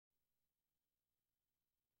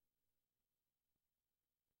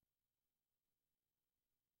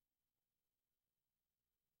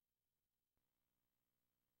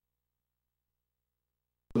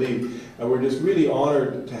believe. And we're just really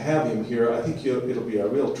honored to have him here. I think it'll be a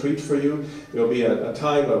real treat for you. There'll be a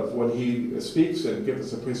time of when he speaks and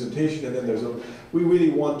gives us a presentation, and then we really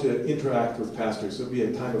want to interact with pastors. There'll be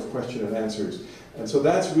a time of question and answers. And so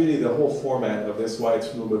that's really the whole format of this, why it's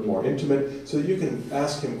a little bit more intimate, so that you can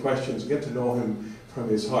ask him questions, get to know him from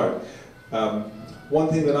his heart. One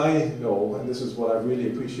thing that I know, and this is what I've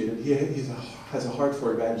really appreciated, he has a heart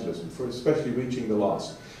for evangelism, for especially reaching the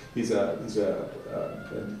lost. He's a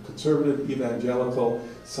conservative evangelical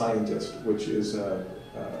scientist, which is a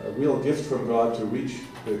real gift from God to reach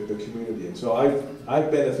the community. And so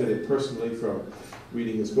I've benefited personally from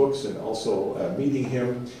reading his books and also meeting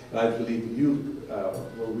him, and I believe you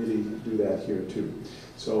will really do that here too.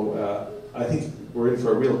 So I think we're in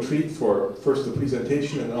for a real treat for first the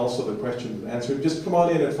presentation and then also the questions and answers. Just come on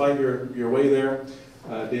in and find your way there,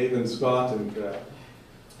 Dave and Scott and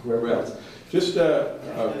whoever else. Just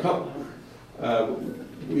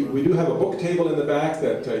we do have a book table in the back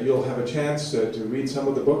that you'll have a chance to read some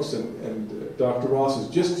of the books, and Dr. Ross has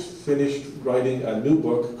just finished writing a new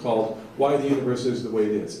book called Why the Universe is the Way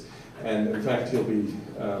It Is. And in fact, he'll be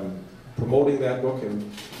promoting that book,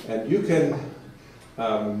 and you can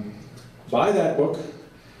buy that book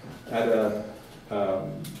at a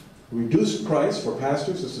reduced price for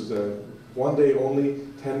pastors. This is a one-day only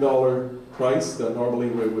 $10 price. Normally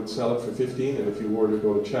we would sell it for $15, and if you were to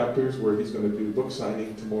go to Chapters, where he's going to do book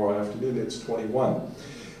signing tomorrow afternoon, it's $21.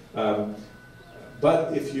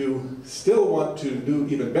 But if you still want to do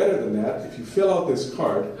even better than that, if you fill out this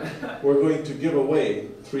card, we're going to give away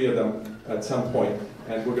 3 of them at some point,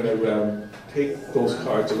 and we're going to take those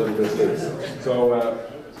cards a little bit later. So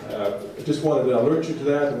I just wanted to alert you to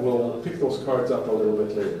that, and we'll pick those cards up a little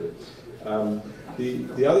bit later.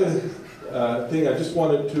 The other thing I just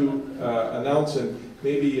wanted to announce, and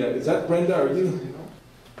maybe, is that Brenda, are you?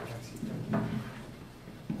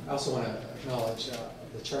 I also want to acknowledge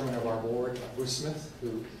the chairman of our board, Bruce Smith,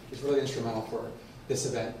 who is really instrumental for this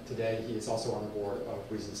event today. He is also on the board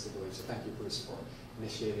of Reasons to Believe. So thank you, Bruce, for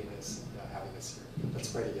initiating this and having us here. Let's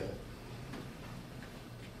pray together.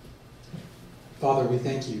 Father, we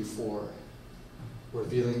thank you for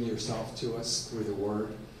revealing yourself to us through the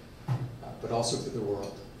Word, but also through the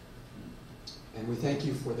world. And we thank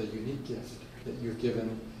you for the unique gift that you've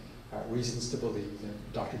given Reasons to Believe,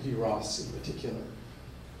 and Dr. Hugh Ross in particular,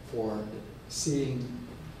 for seeing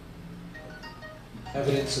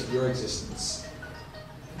evidence of your existence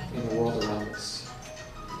in the world around us.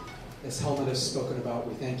 As Helmut has spoken about,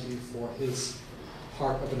 we thank you for his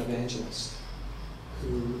heart of an evangelist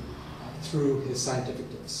who, through his scientific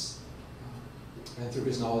gifts and through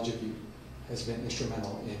his knowledge of you, has been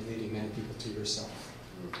instrumental in leading many people to yourself.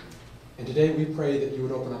 And today we pray that you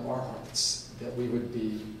would open up our hearts, that we would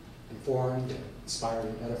be informed, inspired,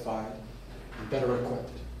 and edified, and better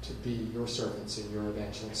equipped to be your servants and your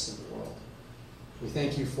evangelists in the world. We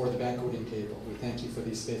thank you for the banqueting table. We thank you for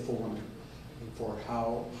these faithful women and for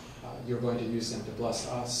how you're going to use them to bless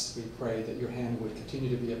us. We pray that your hand would continue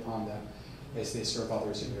to be upon them as they serve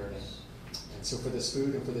others in your name. And so for this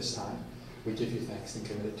food and for this time, we give you thanks and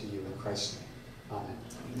commit it to you in Christ's name.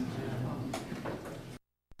 Amen.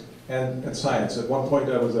 And science. At one point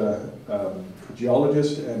I was a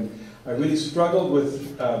geologist, and I really struggled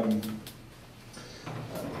with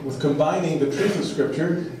combining the truth of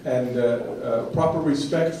Scripture and proper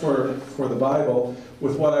respect for the Bible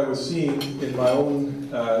with what I was seeing in my own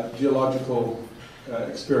geological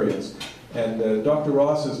experience. And Dr.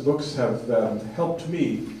 Ross's books have helped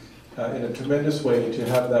me in a tremendous way to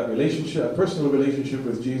have that relationship, a personal relationship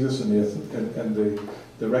with Jesus, and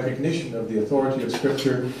the recognition of the authority of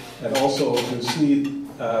Scripture, and also to see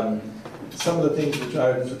some of the things which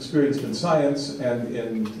I've experienced in science and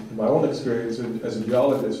in my own experience as a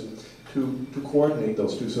geologist, to coordinate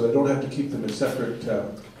those two so I don't have to keep them in separate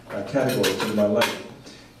categories in my life.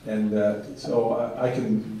 And so I've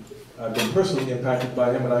been personally impacted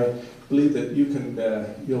by him, and I believe that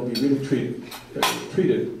you'll be really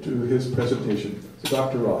treated to his presentation. So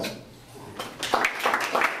Dr. Ross.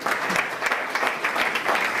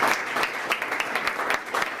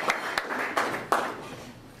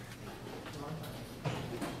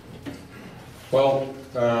 Well,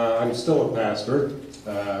 I'm still a pastor.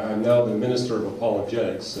 I'm now the minister of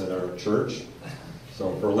apologetics at our church.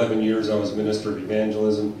 So for 11 years I was minister of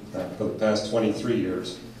evangelism. For the past 23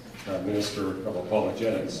 years, minister of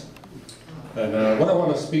apologetics. And what I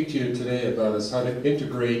want to speak to you today about is how to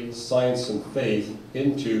integrate science and faith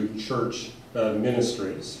into church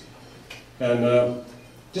ministries. And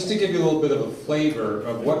just to give you a little bit of a flavor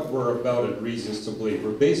of what we're about at Reasons to Believe,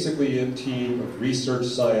 we're basically a team of research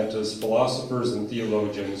scientists, philosophers, and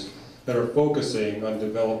theologians that are focusing on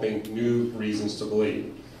developing new reasons to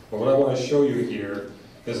believe. But what I want to show you here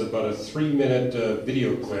is about a 3-minute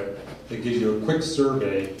video clip that gives you a quick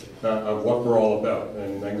survey of what we're all about.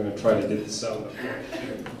 And I'm going to try to get the sound up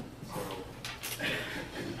here.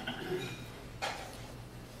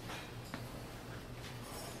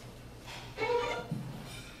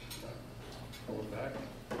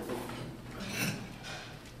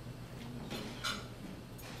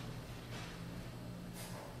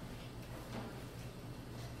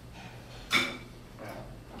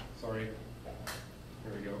 Sorry.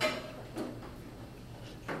 Here we go.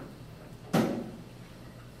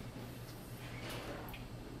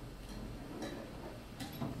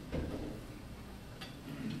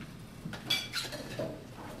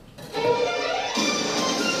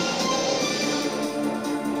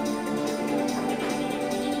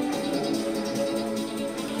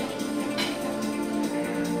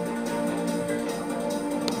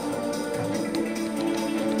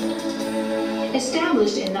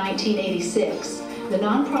 Established in 1986, the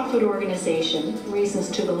nonprofit organization, Reasons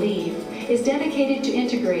to Believe, is dedicated to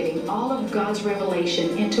integrating all of God's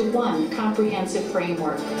revelation into one comprehensive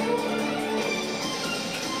framework.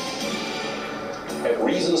 At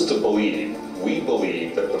Reasons to Believe, we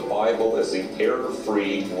believe that the Bible is the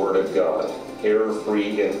error-free Word of God,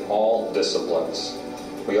 error-free in all disciplines.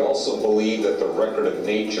 We also believe that the record of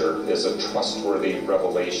nature is a trustworthy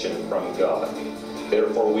revelation from God.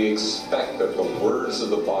 Therefore, we expect that the words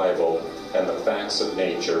of the Bible and the facts of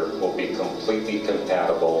nature will be completely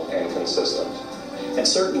compatible and consistent. And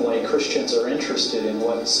certainly, Christians are interested in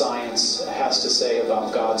what science has to say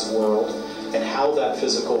about God's world and how that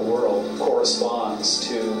physical world corresponds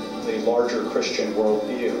to the larger Christian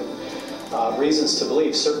worldview. Reasons to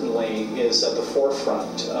Believe certainly is at the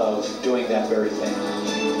forefront of doing that very thing.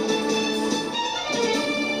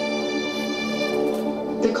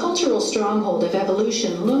 The cultural stronghold of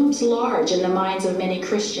evolution looms large in the minds of many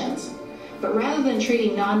Christians. But rather than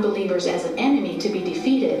treating non-believers as an enemy to be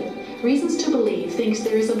defeated, Reasons to Believe thinks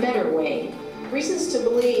there is a better way. Reasons to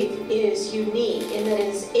Believe is unique in that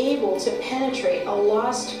it is able to penetrate a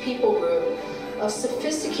lost people group of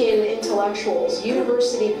sophisticated intellectuals,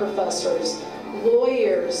 university professors,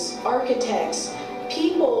 lawyers, architects,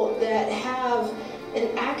 people that have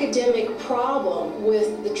an academic problem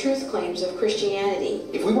with the truth claims of Christianity.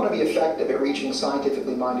 If we want to be effective at reaching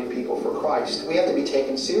scientifically minded people for Christ, we have to be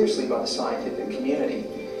taken seriously by the scientific community.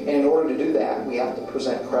 And in order to do that, we have to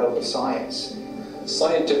present credible science.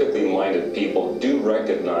 Scientifically minded people do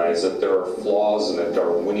recognize that there are flaws in the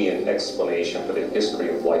Darwinian explanation for the history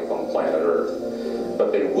of life on planet Earth.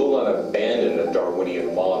 But they will not abandon the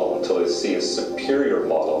Darwinian model until they see a superior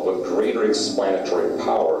model with greater explanatory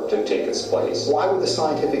power to take its place. Why would the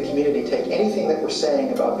scientific community take anything that we're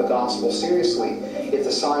saying about the gospel seriously if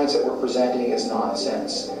the science that we're presenting is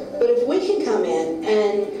nonsense? But if we can come in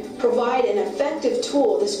and provide an effective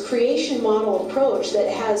tool, this creation model approach that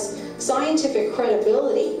has scientific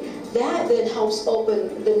credibility, that then helps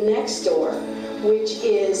open the next door, which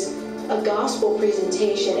is a gospel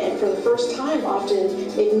presentation. And for the first time,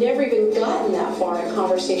 often, they've never even gotten that far in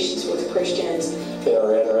conversations with Christians. In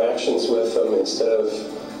our interactions with them, instead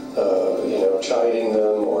of chiding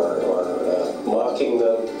them or mocking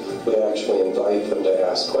them, we actually invite them to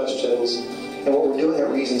ask questions. And what we're doing at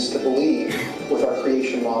Reasons to Believe with our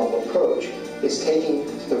creation model approach is taking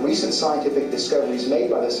the recent scientific discoveries made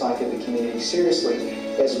by the scientific community seriously,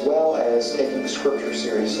 as well as taking Scripture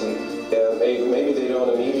seriously. Yeah, maybe they don't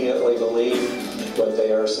immediately believe, but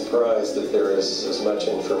they are surprised that there is as much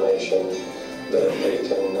information that they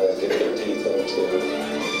can get their teeth into.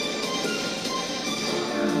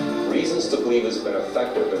 Reasons to Believe has been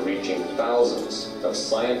effective in reaching thousands of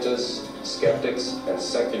scientists, skeptics, and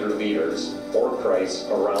secular leaders for Christ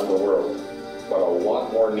around the world. But a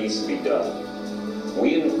lot more needs to be done.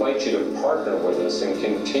 We invite you to partner with us in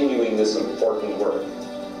continuing this important work.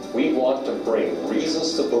 We want to bring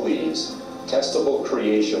Reasons to Believe's testable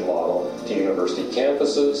creation model to university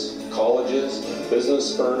campuses, colleges,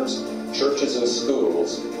 business firms, churches, and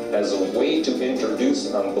schools as a way to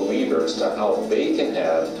introduce unbelievers to how they can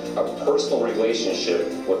have a personal relationship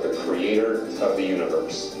with the Creator of the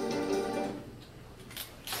universe.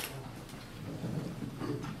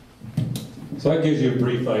 So that gives you a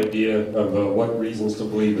brief idea of what Reasons to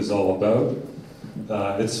Believe is all about.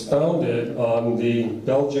 It's founded on the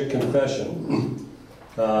Belgic Confession,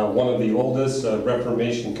 one of the oldest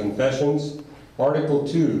Reformation confessions. Article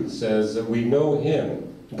 2 says that we know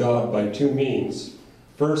Him, God, by two means.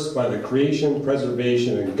 First, by the creation,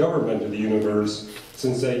 preservation, and government of the universe,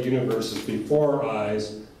 since that universe is before our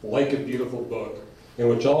eyes, like a beautiful book, in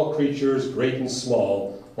which all creatures, great and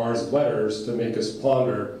small, are as letters to make us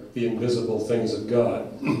ponder the invisible things of God.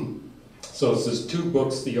 So it's this two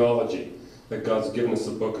books theology, that God's given us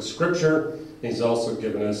the book of Scripture, and He's also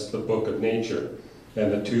given us the book of nature,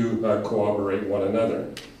 and the two corroborate one another.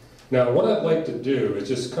 Now, what I'd like to do is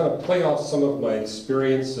just kind of play off some of my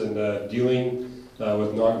experience in dealing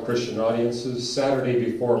with non-Christian audiences. Saturday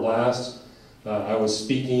before last, I was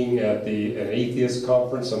speaking at an atheist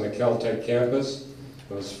conference on the Caltech campus.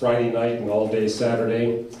 It was Friday night and all day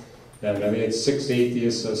Saturday, and they had 6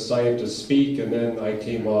 atheist scientists speak, and then I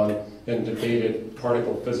came on and debated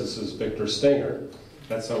particle physicist Victor Stenger.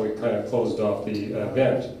 That's how we kind of closed off the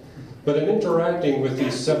event. But in interacting with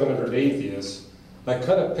these 700 atheists, I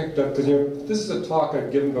kind of picked up, because this is a talk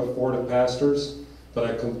I've given before to pastors, but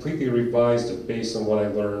I completely revised it based on what I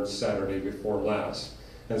learned Saturday before last.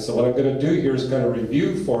 And so what I'm going to do here is kind of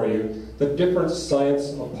review for you the different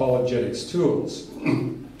science apologetics tools.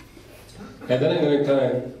 And then I'm going to kind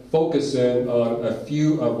of focus in on a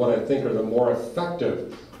few of what I think are the more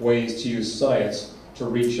effective ways to use science to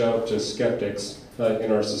reach out to skeptics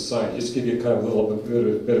in our society. Just give you kind of a little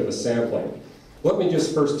bit of a sampling. Let me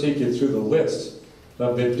just first take you through the list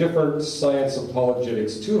of the different science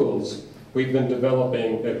apologetics tools we've been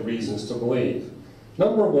developing at Reasons to Believe.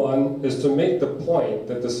 Number one is to make the point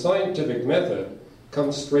that the scientific method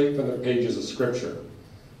comes straight from the pages of Scripture.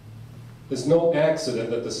 It's no accident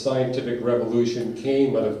that the scientific revolution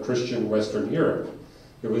came out of Christian Western Europe.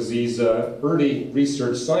 It was these early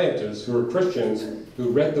research scientists who were Christians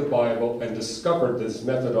who read the Bible and discovered this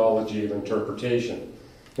methodology of interpretation.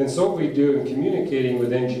 And so what we do in communicating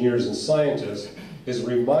with engineers and scientists is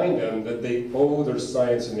remind them that they owe their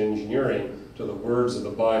science and engineering to the words of the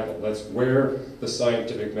Bible. That's where the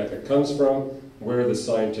scientific method comes from, where the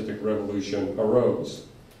scientific revolution arose.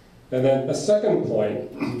 And then a second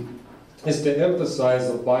point is to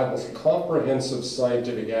emphasize the Bible's comprehensive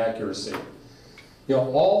scientific accuracy. You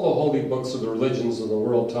know, all the holy books of the religions of the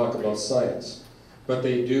world talk about science, but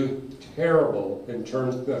they do terrible in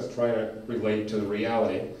terms of trying to relate to the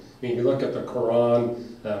reality. I mean, if you look at the Quran,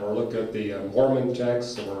 or look at the Mormon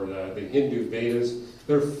texts, or the Hindu Vedas,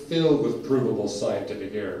 they're filled with provable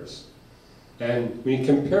scientific errors. And when you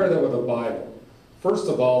compare that with the Bible, first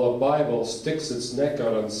of all, the Bible sticks its neck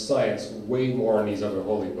out on science way more than these other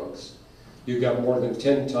holy books. You've got more than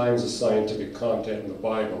 10 times the scientific content in the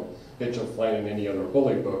Bible that you'll find in any other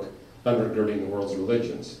holy book undergirding the world's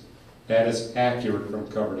religions. And it's accurate from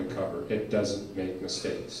cover to cover. It doesn't make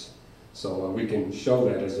mistakes. So we can show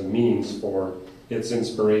that as a means for its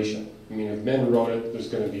inspiration. I mean, if men wrote it, there's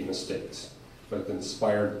going to be mistakes. But if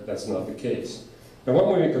inspired, that's not the case. And one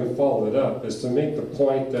way we can follow it up is to make the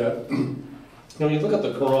point that, when you look at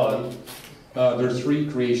the Quran, there are 3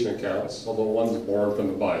 creation accounts, although one's borrowed from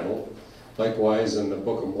the Bible. Likewise, in the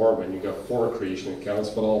Book of Mormon, you've got 4 creation accounts,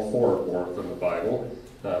 but all 4 are borrowed from the Bible,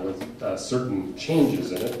 with certain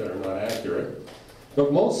changes in it that are not accurate.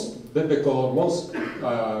 But most biblical, most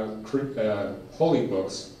holy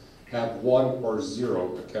books have 1 or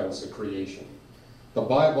 0 accounts of creation. The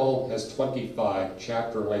Bible has 25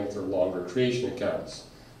 chapter-length or longer creation accounts.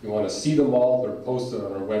 If you want to see them all, they're posted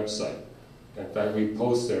on our website. In fact, we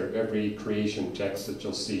post there every creation text that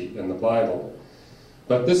you'll see in the Bible.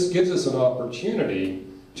 But this gives us an opportunity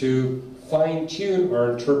to fine-tune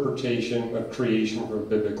our interpretation of creation from a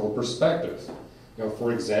biblical perspective. You know,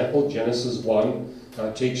 for example, Genesis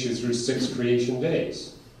 1 takes you through 6 creation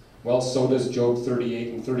days. Well, so does Job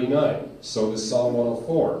 38 and 39. So does Psalm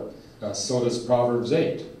 104. So does Proverbs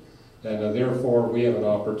 8. And therefore, we have an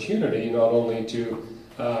opportunity not only to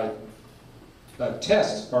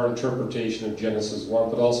test our interpretation of Genesis 1,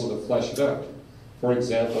 but also to flesh it out. For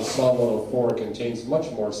example, Psalm 104 contains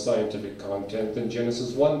much more scientific content than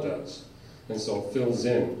Genesis 1 does, and so it fills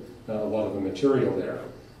in a lot of the material there.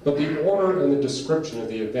 But the order and the description of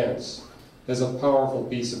the events is a powerful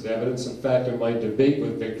piece of evidence. In fact, in my debate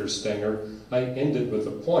with Victor Stenger, I ended with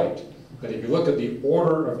the point that if you look at the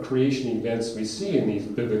order of creation events we see in these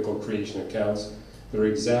biblical creation accounts, they're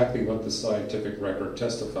exactly what the scientific record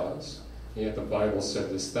testifies. And yet the Bible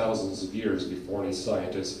said this thousands of years before any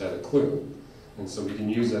scientists had a clue. And so we can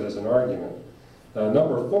use that as an argument.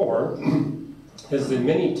 Number 4 is the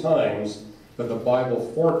many times that the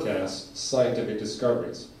Bible forecasts scientific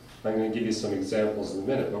discoveries. I'm going to give you some examples in a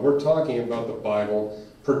minute, but we're talking about the Bible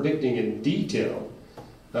predicting in detail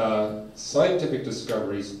scientific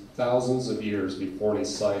discoveries thousands of years before any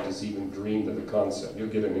scientists even dreamed of the concept. You'll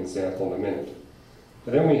get an example in a minute.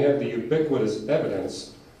 And then we have the ubiquitous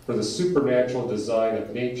evidence for the supernatural design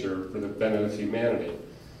of nature for the benefit of humanity.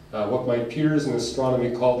 What my peers in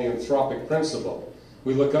astronomy call the anthropic principle.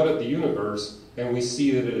 We look out at the universe and we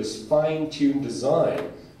see that it is fine-tuned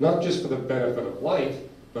design not just for the benefit of life,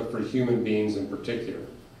 but for human beings in particular.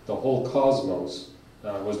 The whole cosmos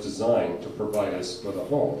was designed to provide us with a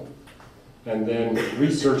home. And then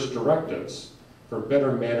research directives for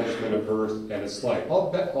better management of Earth and its life.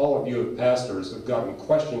 I'll bet all of you as pastors have gotten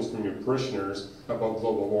questions from your parishioners about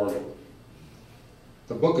global warming.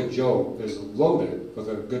 The book of Job is loaded with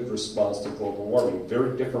a good response to global warming,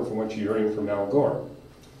 very different from what you're hearing from Al Gore.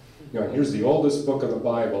 You know, here's the oldest book of the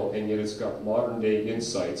Bible, and yet it's got modern day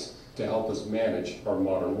insights to help us manage our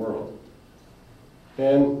modern world.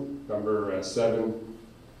 And number 7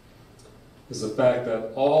 is the fact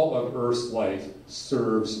that all of Earth's life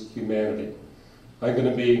serves humanity. I'm going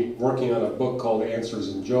to be working on a book called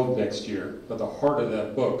Answers in Job next year, but the heart of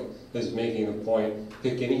that book is making the point,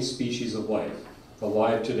 pick any species of life,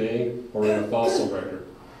 alive today or in a fossil record.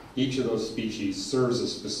 Each of those species serves a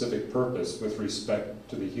specific purpose with respect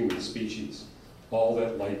to the human species. All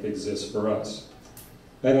that life exists for us.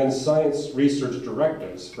 And then science research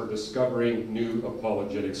directives for discovering new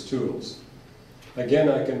apologetics tools. Again,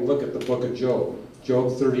 I can look at the book of Job.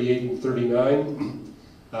 Job 38 and 39,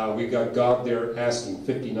 we got God there asking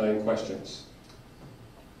 59 questions.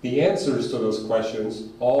 The answers to those questions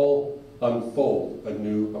all unfold a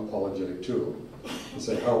new apologetic tool. You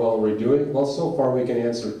say, how well are we doing? Well, so far we can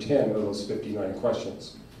answer 10 of those 59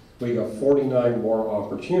 questions. We got 49 more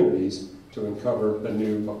opportunities to uncover a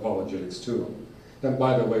new apologetics tool. And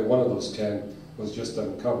by the way, one of those 10 was just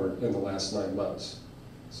uncovered in the last 9 months.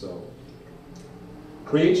 So,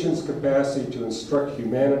 creation's capacity to instruct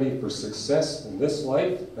humanity for success in this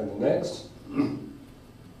life and the next. And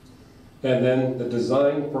then the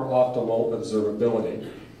design for optimal observability.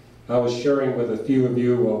 I was sharing with a few of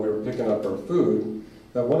you while we were picking up our food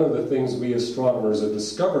that one of the things we astronomers have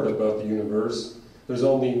discovered about the universe, there's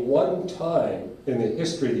only one time in the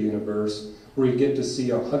history of the universe where you get to see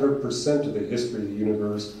 100% of the history of the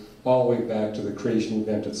universe all the way back to the creation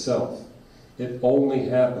event itself. It only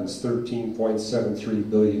happens 13.73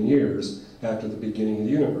 billion years after the beginning of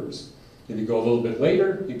the universe. If you go a little bit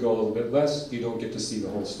later, you go a little bit less, you don't get to see the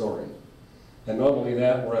whole story. And not only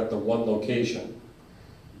that, we're at the one location.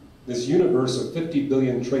 This universe of 50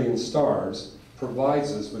 billion trillion stars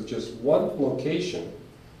provides us with just one location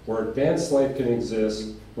where advanced life can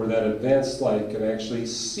exist, where that advanced life can actually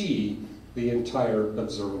see the entire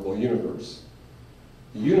observable universe.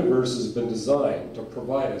 The universe has been designed to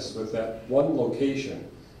provide us with that one location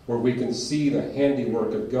where we can see the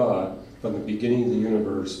handiwork of God from the beginning of the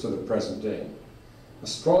universe to the present day.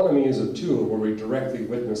 Astronomy is a tool where we directly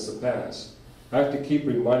witness the past. I have to keep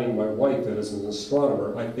reminding my wife that as an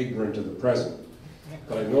astronomer, I'm ignorant of the present,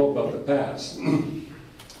 but I know about the past.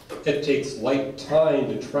 It takes light time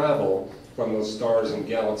to travel from those stars and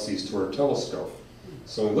galaxies to our telescope.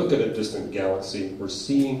 So when we look at a distant galaxy, we're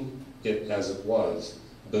seeing it as it was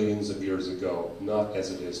billions of years ago, not as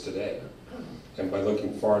it is today. And by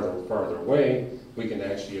looking farther and farther away, we can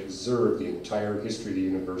actually observe the entire history of the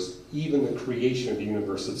universe. Even the creation of the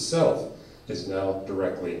universe itself is now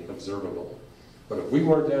directly observable. But if we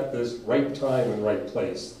weren't at this right time and right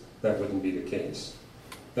place, that wouldn't be the case.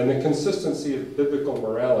 Then the consistency of biblical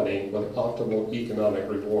morality with optimal economic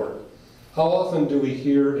reward. How often do we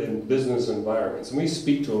hear in business environments, and we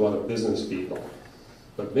speak to a lot of business people,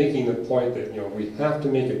 but making the point that we have to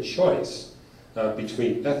make a choice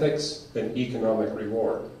between ethics and economic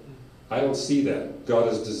reward. I don't see that. God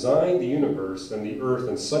has designed the universe and the earth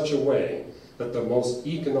in such a way that the most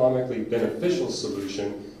economically beneficial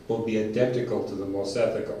solution will be identical to the most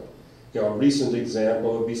ethical. A recent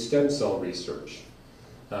example would be stem cell research.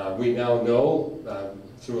 We now know,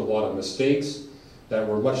 through a lot of mistakes, that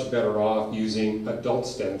we're much better off using adult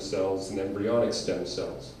stem cells than embryonic stem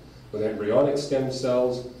cells. With embryonic stem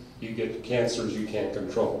cells, you get cancers you can't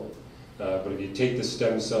control. But if you take the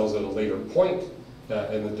stem cells at a later point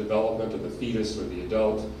in the development of the fetus or the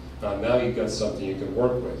adult, now you've got something you can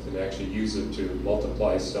work with and actually use it to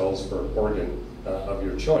multiply cells for an organ of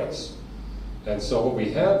your choice. And so what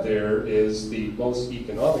we have there is the most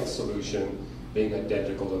economic solution being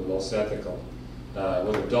identical to the most ethical.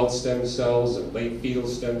 With adult stem cells and late fetal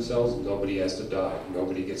stem cells, nobody has to die,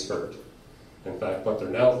 nobody gets hurt. In fact, what they're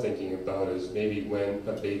now thinking about is maybe when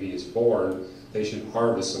a baby is born, they should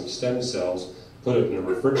harvest some stem cells, put it in a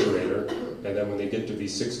refrigerator, and then when they get to be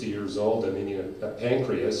 60 years old and they need a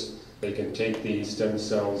pancreas, they can take these stem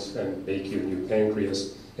cells and make you a new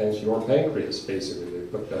pancreas, and it's your pancreas, basically, they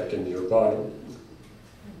put back into your body.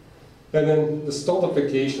 And then the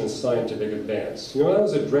stultification of scientific advance. When I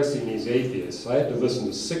was addressing these atheists, I had to listen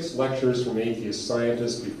to 6 lectures from atheist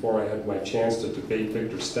scientists before I had my chance to debate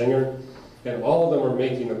Victor Stenger. And all of them are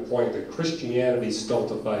making the point that Christianity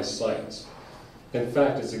stultifies science. In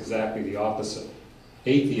fact, it's exactly the opposite.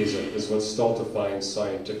 Atheism is what stultifies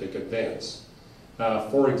scientific advance.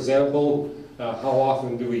 For example, how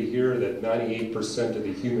often do we hear that 98% of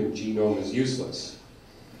the human genome is useless?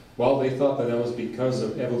 Well, they thought that was because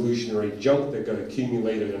of evolutionary junk that got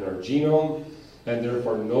accumulated in our genome, and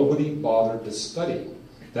therefore nobody bothered to study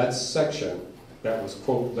that section that was,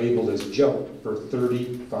 quote, labeled as junk for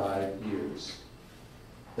 35 years.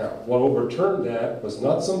 Now, what overturned that was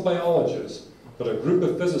not some biologists, but a group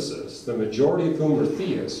of physicists, the majority of whom were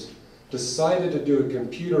theists, decided to do a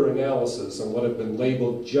computer analysis on what had been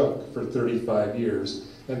labeled junk for 35 years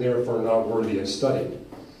and therefore not worthy of study.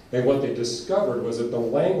 And what they discovered was that the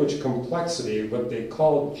language complexity of what they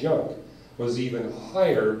called junk was even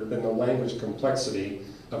higher than the language complexity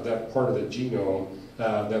of that part of the genome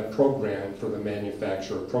that programmed for the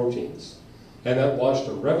manufacture of proteins. And that launched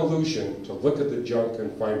a revolution to look at the junk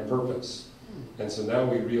and find purpose. And so now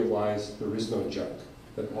we realize there is no junk,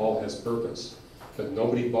 that all has purpose. But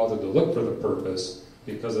nobody bothered to look for the purpose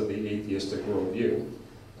because of the atheistic worldview.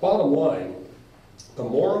 Bottom line, the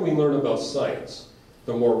more we learn about science,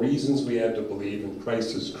 the more reasons we have to believe in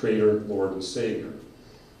Christ as Creator, Lord, and Savior.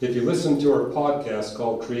 If you listen to our podcast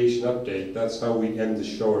called Creation Update, that's how we end the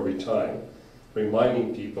show every time,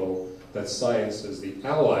 reminding people that science is the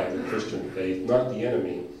ally of the Christian faith, not the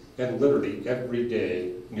enemy, and literally every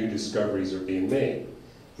day new discoveries are being made.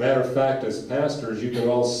 Matter of fact, as pastors, you can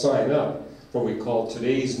all sign up for what we call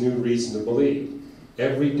Today's New Reason to Believe.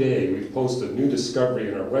 Every day we post a new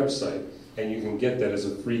discovery on our website, and you can get that as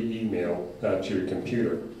a free email to your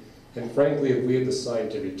computer. And frankly, if we had the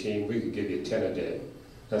scientific team, we could give you 10 a day.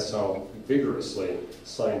 That's how vigorously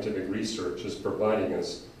scientific research is providing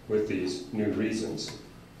us with these new reasons.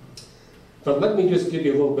 But let me just give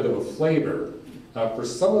you a little bit of a flavor for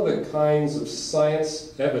some of the kinds of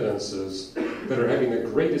science evidences that are having the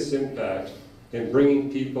greatest impact in bringing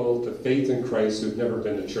people to faith in Christ who've never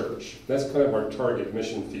been to church. That's kind of our target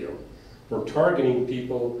mission field. We're targeting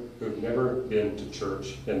people who've never been to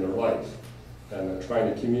church in their life and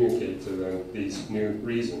trying to communicate to them these new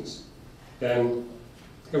reasons. And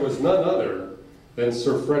it was none other than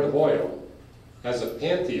Sir Fred Hoyle, as a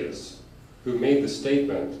pantheist, who made the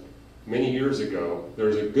statement many years ago,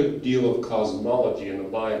 there's a good deal of cosmology in the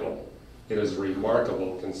Bible. It is a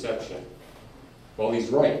remarkable conception. Well, he's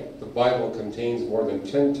right. The Bible contains more than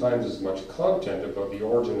 10 times as much content about the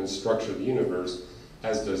origin and structure of the universe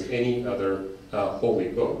as does any other holy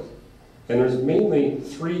book. And there's mainly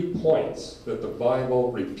 3 points that the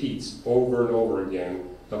Bible repeats over and over again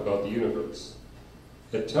about the universe.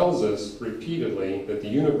 It tells us repeatedly that the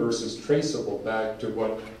universe is traceable back to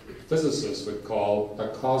what physicists would call a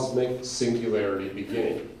cosmic singularity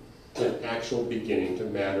beginning, an actual beginning to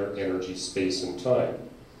matter, energy, space, and time.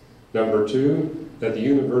 Number 2, that the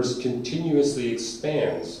universe continuously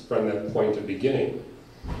expands from that point of beginning.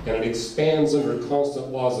 And it expands under constant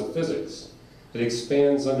laws of physics. It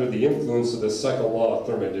expands under the influence of the second law of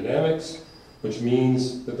thermodynamics, which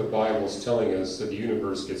means that the Bible is telling us that the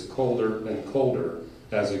universe gets colder and colder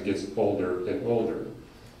as it gets older and older.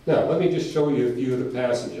 Now, let me just show you a few of the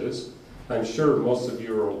passages. I'm sure most of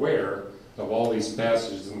you are aware of all these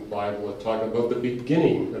passages in the Bible that talk about the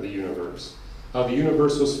beginning of the universe, how the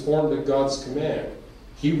universe was formed at God's command.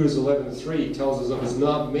 Hebrews 11:3 tells us it was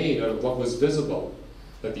not made out of what was visible,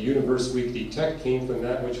 that the universe we detect came from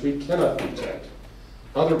that which we cannot detect.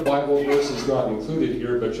 Other Bible verses not included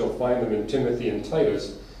here, but you'll find them in Timothy and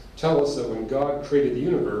Titus, tell us that when God created the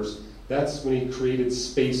universe, that's when he created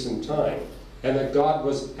space and time, and that God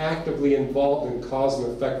was actively involved in cause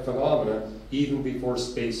and effect phenomena even before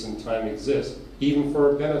space and time exist, even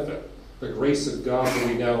for our benefit. The grace of God that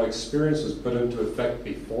we now experience was put into effect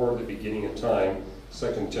before the beginning of time,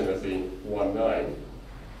 2 Timothy 1:9.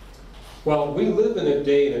 Well, we live in a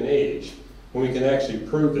day and an age when we can actually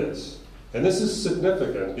prove this. And this is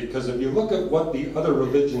significant because if you look at what the other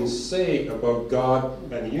religions say about God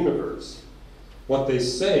and the universe, what they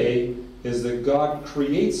say is that God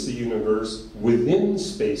creates the universe within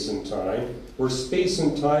space and time, where space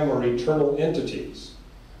and time are eternal entities.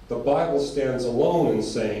 The Bible stands alone in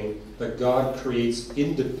saying that God creates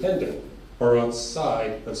independent or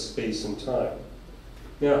outside of space and time.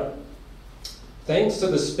 Now, thanks to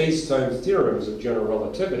the space-time theorems of general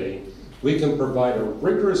relativity, we can provide a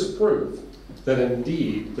rigorous proof that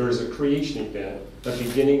indeed there is a creation event, a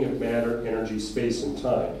beginning of matter, energy, space, and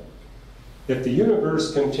time. If the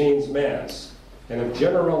universe contains mass, and if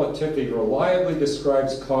general relativity reliably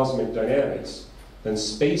describes cosmic dynamics, then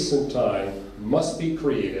space and time must be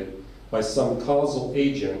created by some causal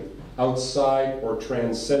agent outside or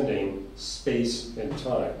transcending space and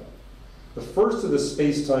time. The first of the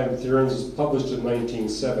space-time theorems was published in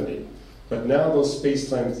 1970, but now those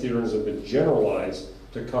space-time theorems have been generalized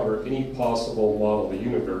to cover any possible model of the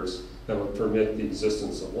universe that would permit the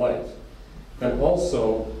existence of life. And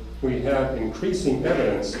also, we have increasing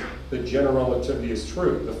evidence that general relativity is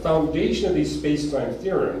true. The foundation of these space-time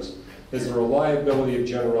theorems is the reliability of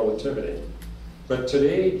general relativity. But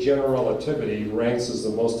today, general relativity ranks as the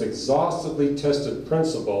most exhaustively tested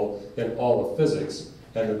principle in all of physics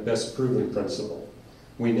and the best proven principle.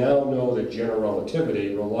 We now know that general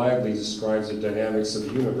relativity reliably describes the dynamics of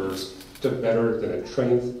the universe to better than a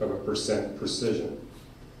trillionth of a percent precision.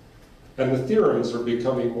 And the theorems are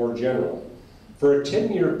becoming more general. For a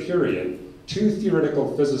 10-year period, two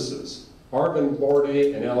theoretical physicists, Arvin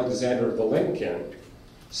Bordet and Alexander Vilenkin,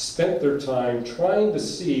 spent their time trying to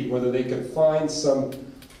see whether they could find some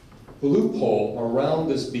loophole around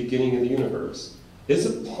this beginning of the universe. Is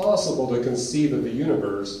it possible to conceive of a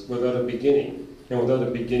universe without a beginning, and without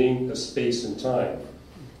a beginning of space and time?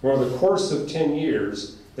 Over the course of 10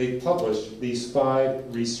 years, they published these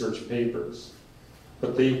 5 research papers.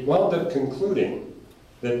 But they wound up concluding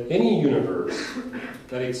that any universe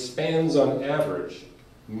that expands on average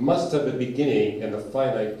must have a beginning in the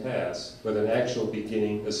finite past with an actual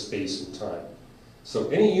beginning of space and time. So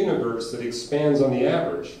any universe that expands on the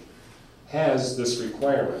average has this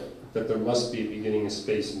requirement that there must be a beginning of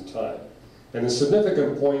space and time. And the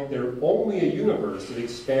significant point there, only a universe that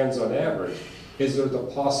expands on average is there the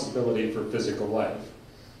possibility for physical life.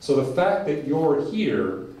 So the fact that you're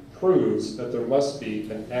here proves that there must be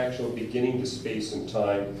an actual beginning to space and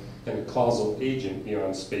time and a causal agent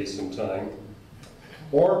beyond space and time.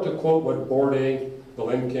 Or to quote what Bordet,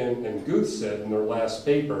 Vilenkin, and Guth said in their last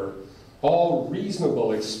paper, all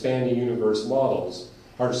reasonable expanding universe models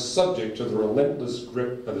are subject to the relentless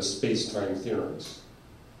grip of the space-time theorems.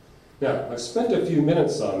 Now, I've spent a few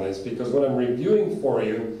minutes on this because what I'm reviewing for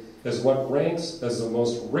you is what ranks as the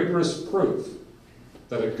most rigorous proof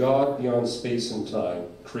that a God beyond space and time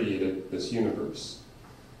created this universe.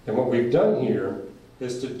 And what we've done here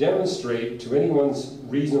is to demonstrate to anyone's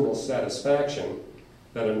reasonable satisfaction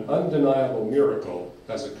that an undeniable miracle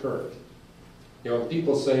has occurred. You know, when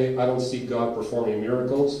people say, I don't see God performing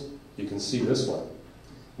miracles, you can see this one.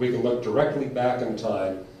 We can look directly back in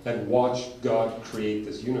time and watch God create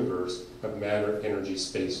this universe of matter, energy,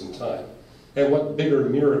 space, and time. And what bigger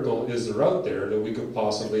miracle is there out there that we could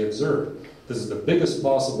possibly observe? This is the biggest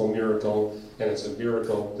possible miracle, and it's a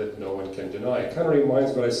miracle that no one can deny. It kind of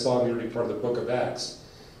reminds me what I saw in the early part of the book of Acts.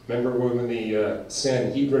 Remember when the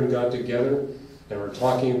Sanhedrin got together and were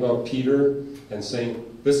talking about Peter and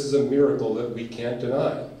saying, this is a miracle that we can't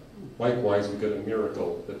deny. Likewise, we've got a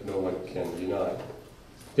miracle that no one can deny.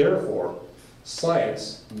 Therefore,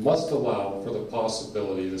 science must allow for the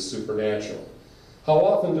possibility of the supernatural. How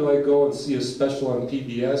often do I go and see a special on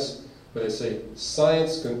PBS where they say,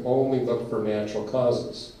 science can only look for natural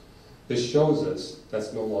causes? This shows us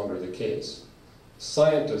that's no longer the case.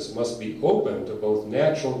 Scientists must be open to both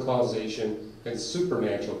natural causation and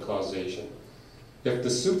supernatural causation. If the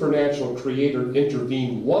supernatural creator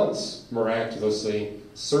intervened once miraculously,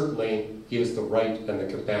 certainly he has the right and the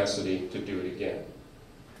capacity to do it again.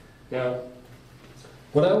 Now,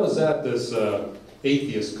 when I was at this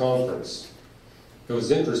atheist conference, it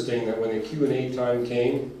was interesting that when the Q&A time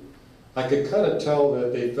came, I could kind of tell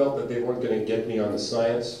that they felt that they weren't going to get me on the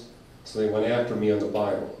science, so they went after me on the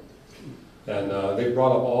Bible. And they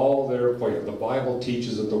brought up all their points. The Bible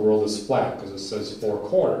teaches that the world is flat because it says 4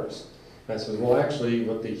 corners. And I said, well, actually,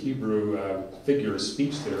 what the Hebrew figure of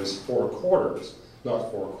speech there is 4 quarters,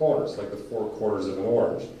 not 4 corners, like the 4 quarters of an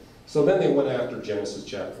orange. So then they went after Genesis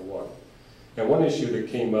chapter 1. And one issue that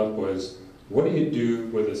came up was, what do you do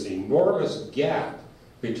with this enormous gap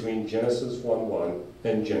between Genesis 1:1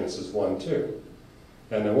 and Genesis 1:2?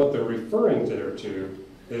 And then what they're referring there to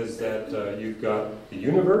is that you've got the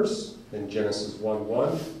universe in Genesis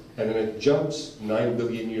 1:1, and then it jumps 9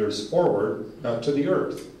 billion years forward out to the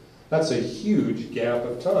earth. That's a huge gap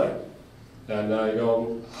of time. And you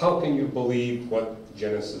know, how can you believe what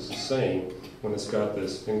Genesis is saying when it's got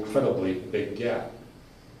this incredibly big gap?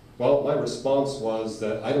 Well, my response was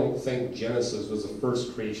that I don't think Genesis was the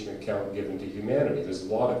first creation account given to humanity. There's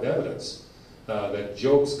a lot of evidence that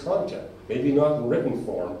Job's content, maybe not in written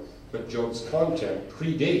form, but Job's content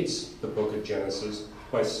predates the book of Genesis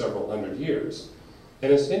by several hundred years.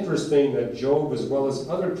 And it's interesting that Job, as well as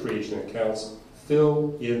other creation accounts,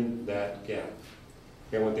 fill in that gap.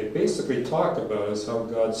 And what they basically talk about is how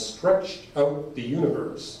God stretched out the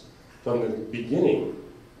universe from the beginning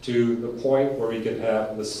to the point where we could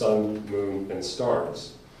have the sun, moon, and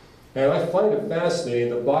stars. And I find it fascinating,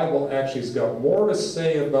 the Bible actually has got more to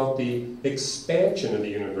say about the expansion of the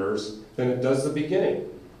universe than it does the beginning.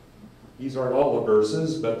 These aren't all the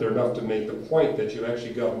verses, but they're enough to make the point that you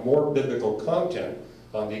actually got more biblical content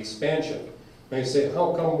on the expansion. And you say,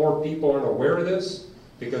 how come more people aren't aware of this?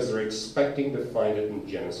 Because they're expecting to find it in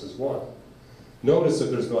Genesis 1. Notice that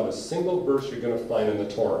there's not a single verse you're going to find in the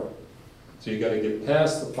Torah. So you've got to get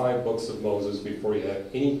past the 5 books of Moses before you have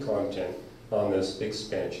any content on this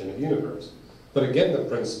expansion of the universe. But again, the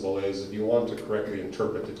principle is, if you want to correctly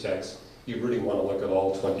interpret the text, you really want to look at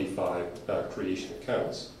all 25 creation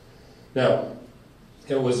accounts. Now,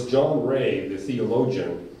 it was John Ray, the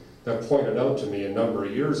theologian, that pointed out to me a number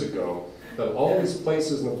of years ago that all these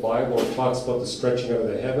places in the Bible where it talks about the stretching out of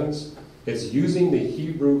the heavens, it's using the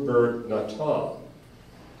Hebrew verb natah.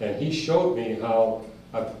 And he showed me how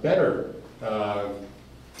a better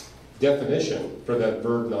definition for that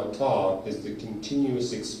verb natah is the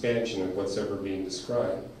continuous expansion of what's ever being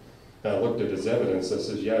described. And I looked at his evidence and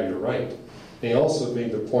says, yeah, you're right. And he also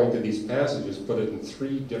made the point that these passages put it in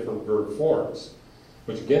 3 different verb forms,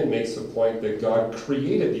 which again makes the point that God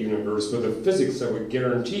created the universe with a physics that would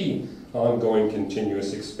guarantee ongoing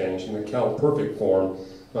continuous expansion, the Cal perfect form,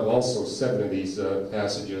 but also 7 of these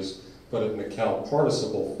passages put it in the Cal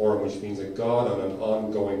participle form, which means that God on an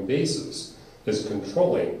ongoing basis is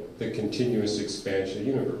controlling the continuous expansion of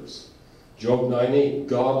the universe. Job 9:8,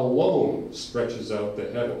 God alone stretches out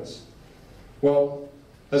the heavens. Well,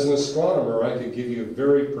 as an astronomer, I could give you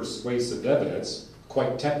very persuasive evidence,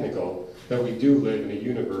 quite technical, that we do live in a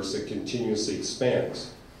universe that continuously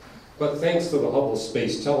expands. But thanks to the Hubble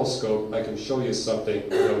Space Telescope, I can show you something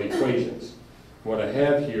about equations. What I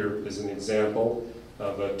have here is an example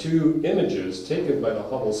of 2 images taken by the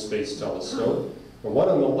Hubble Space Telescope. The one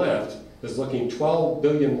on the left is looking 12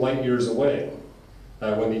 billion light years away,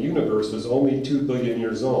 when the universe was only 2 billion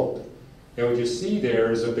years old. And what you see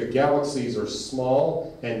there is that the galaxies are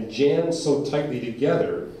small and jammed so tightly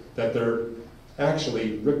together that they're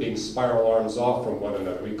actually ripping spiral arms off from one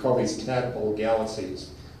another. We call these tadpole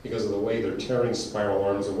galaxies because of the way they're tearing spiral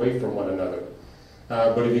arms away from one another.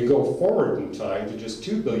 But if you go forward in time to just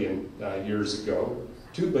 2 billion years ago,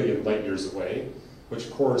 2 billion light years away, which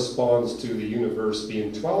corresponds to the universe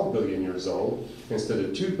being 12 billion years old instead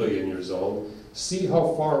of 2 billion years old, see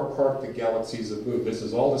how far apart the galaxies have moved. This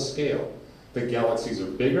is all to scale. The galaxies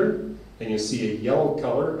are bigger, and you see a yellow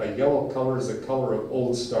color. A yellow color is the color of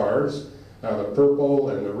old stars. The purple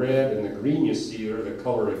and the red and the green you see are the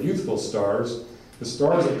color of youthful stars. The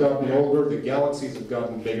stars have gotten older, the galaxies have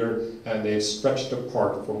gotten bigger, and they've stretched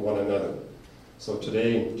apart from one another. So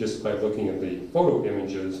today, just by looking at the photo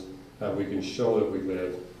images, we can show that we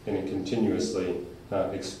live in a continuously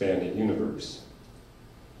expanding universe.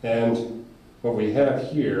 And what we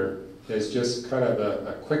have here is just kind of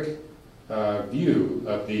a quick view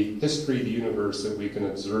of the history of the universe that we can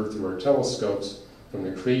observe through our telescopes, from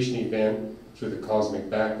the creation event through the cosmic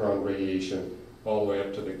background radiation, all the way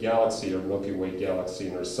up to the galaxy, our Milky Way galaxy,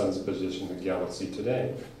 and our sun's position in the galaxy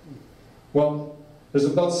today. Well, there's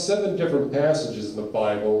about 7 different passages in the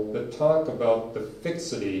Bible that talk about the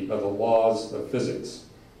fixity of the laws of physics.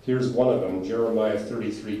 Here's one of them, Jeremiah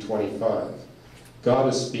 33:25. God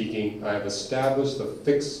is speaking, I have established the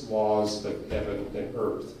fixed laws of heaven and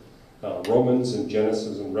earth. Romans and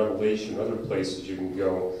Genesis and Revelation, other places you can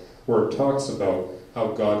go, where it talks about how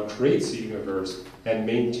God creates the universe and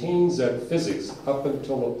maintains that physics up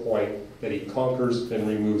until the point that he conquers and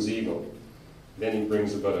removes evil. Then he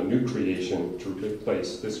brings about a new creation to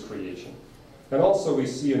replace this creation. And also we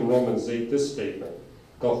see in Romans 8 this statement,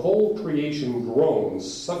 the whole creation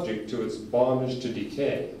groans subject to its bondage to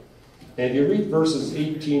decay. And if you read verses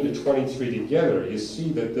 18 to 23 together, you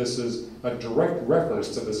see that this is a direct reference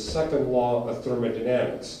to the second law of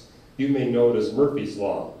thermodynamics. You may know it as Murphy's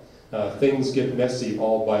Law. Things get messy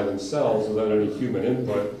all by themselves without any human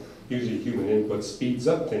input. Usually human input speeds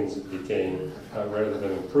up things decaying rather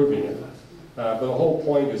than improving it. But the whole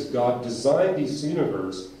point is God designed this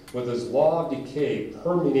universe with his law of decay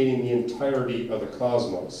permeating the entirety of the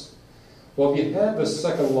cosmos. Well, if you have the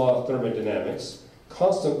second law of thermodynamics,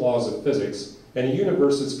 constant laws of physics, and a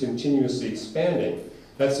universe that's continuously expanding,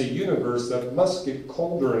 that's a universe that must get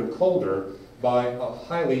colder and colder by a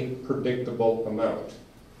highly predictable amount.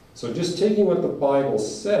 So just taking what the Bible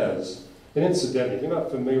says, and incidentally, if you're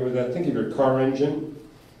not familiar with that, think of your car engine.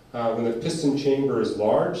 When the piston chamber is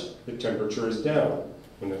large, the temperature is down.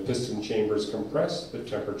 When the piston chamber is compressed, the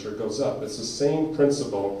temperature goes up. It's the same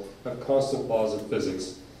principle of constant laws of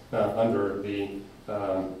physics under the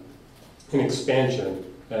in expansion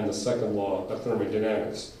and the second law of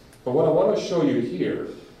thermodynamics. But what I want to show you here,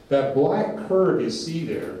 that black curve you see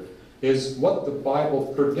there, is what the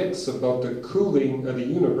Bible predicts about the cooling of the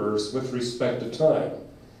universe with respect to time.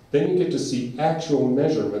 Then you get to see actual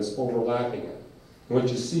measurements overlapping it. And what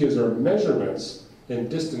you see is our measurements in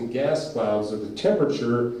distant gas clouds of the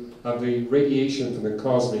temperature of the radiation from the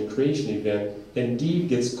cosmic creation event indeed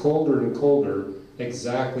gets colder and colder,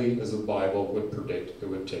 exactly as the Bible would predict it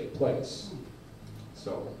would take place.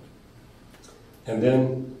 So, and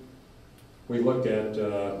then we look at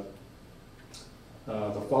the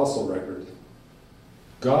fossil record.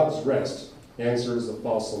 God's rest answers the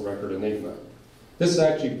fossil record enigma. This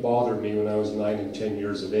actually bothered me when I was 9 and 10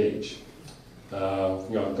 years of age.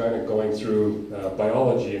 Kind of going through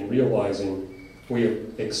biology and realizing we have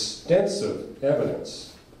extensive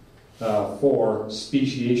evidence for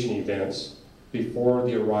speciation events before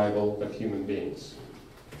the arrival of human beings.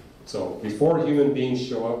 So before human beings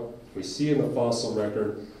show up, we see in the fossil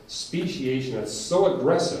record speciation that's so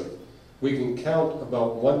aggressive we can count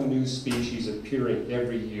about one new species appearing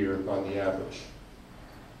every year on the average.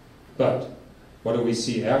 But what do we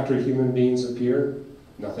see after human beings appear?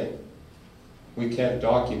 Nothing. We can't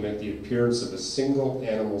document the appearance of a single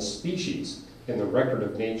animal species in the record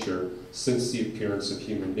of nature since the appearance of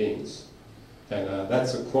human beings. And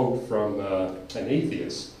that's a quote from an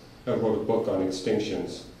atheist who wrote a book on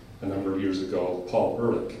extinctions a number of years ago, Paul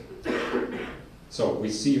Ehrlich. So we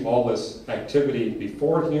see all this activity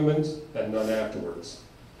before humans and none afterwards.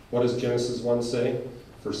 What does Genesis 1 say?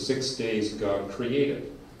 For 6 days God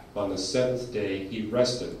created. On the 7th day he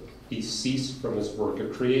rested. He ceased from his work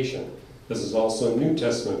of creation. This is also a New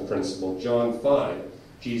Testament principle. John 5,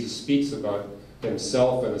 Jesus speaks about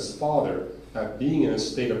himself and his Father being in a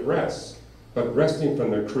state of rest, but resting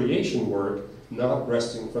from the creation work, not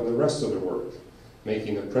resting from the rest of the work.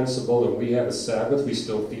 Making the principle that we have a Sabbath, we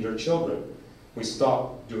still feed our children. We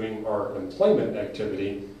stop doing our employment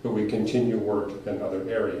activity, but we continue work in other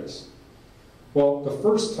areas. Well, the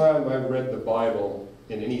first time I read the Bible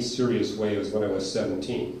in any serious way was when I was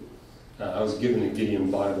 17. I was given a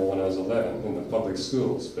Gideon Bible when I was 11 in the public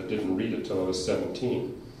schools, but didn't read it till I was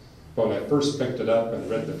 17. But when I first picked it up and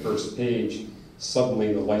read the first page,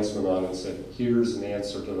 suddenly the lights went on and said, here's an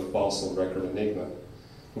answer to the fossil record enigma.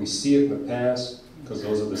 We see it in the past because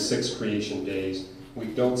those are the 6 creation days. We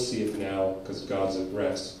don't see it now because God's at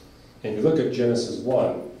rest. And if you look at Genesis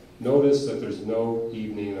 1, notice that there's no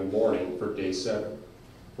evening and morning for day 7.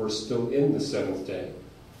 We're still in the 7th day.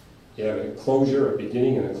 You have a closure, a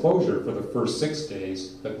beginning and a closure for the first 6 days,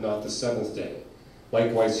 but not the 7th day.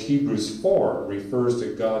 Likewise, Hebrews 4 refers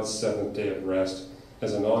to God's 7th day of rest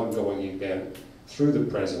as an ongoing event through the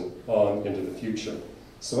present on into the future.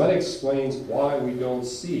 So that explains why we don't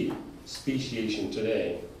see speciation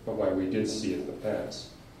today, but why we did see it in the past.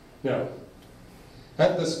 Now,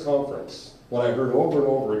 at this conference, what I heard over and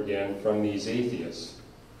over again from these atheists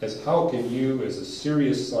is how can you, as a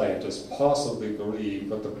serious scientist, possibly believe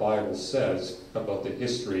what the Bible says about the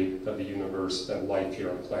history of the universe and life here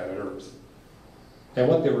on planet Earth? And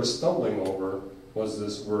what they were stumbling over was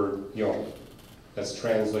this word yom, that's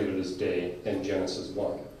translated as day in Genesis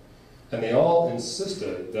 1. And they all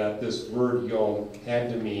insisted that this word yom had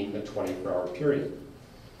to mean a 24-hour period.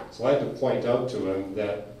 So I had to point out to them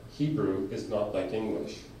that Hebrew is not like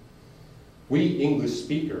English. We English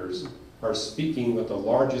speakers are speaking with the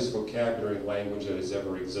largest vocabulary language that has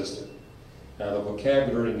ever existed. Now the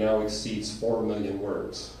vocabulary now exceeds 4 million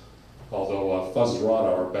words, although Fuzz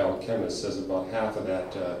Rana, our biochemist, says about half of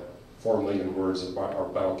that 4 million words are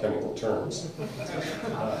biochemical terms.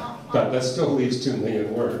 But that still leaves 2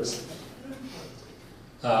 million words.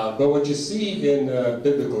 But what you see in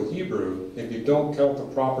biblical Hebrew, if you don't count the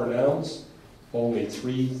proper nouns, only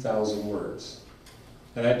 3,000 words.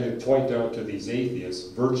 And I had to point out to these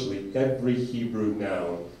atheists, virtually every Hebrew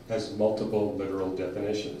noun has multiple literal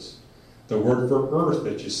definitions. The word for earth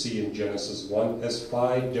that you see in Genesis 1 has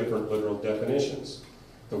 5 different literal definitions.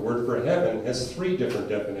 The word for heaven has 3 different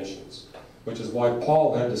definitions, which is why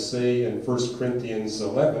Paul had to say in 1 Corinthians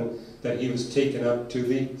 11 that he was taken up to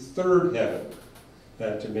the 3rd heaven,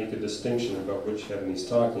 to make a distinction about which heaven he's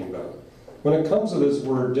talking about. When it comes to this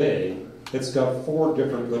word day, it's got 4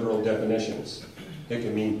 different literal definitions. It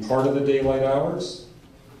can mean part of the daylight hours.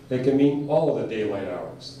 It can mean all of the daylight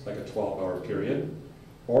hours, like a 12-hour period.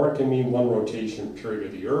 Or it can mean one rotation period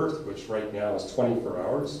of the Earth, which right now is 24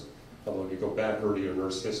 hours. Although if you go back earlier in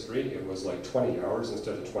Earth's history, it was like 20 hours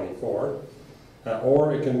instead of 24.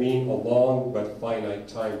 Or it can mean a long but finite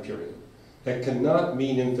time period. It cannot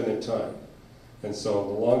mean infinite time. And so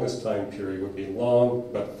the longest time period would be long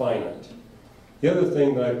but finite. The other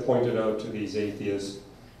thing that I pointed out to these atheists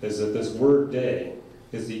is that this word day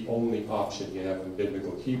is the only option you have in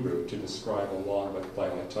biblical Hebrew to describe a long but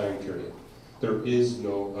finite time period. There is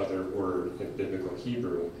no other word in biblical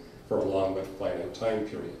Hebrew for a long but finite time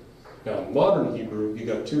period. Now, in modern Hebrew, you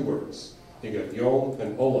got two words. You got yom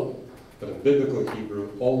and olam. But in biblical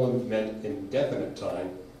Hebrew, olam meant indefinite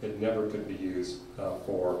time. It never could be used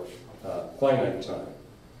for finite time.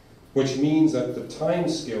 Which means that the time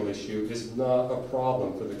scale issue is not a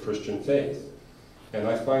problem for the Christian faith. And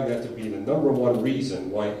I find that to be the number one reason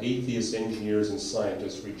why atheists, engineers, and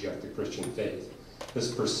scientists reject the Christian faith.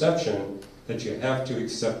 This perception that you have to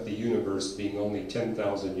accept the universe being only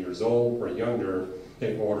 10,000 years old or younger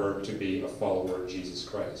in order to be a follower of Jesus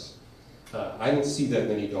Christ. I don't see that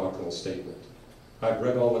in any doctrinal statement. I've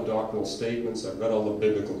read all the doctrinal statements, I've read all the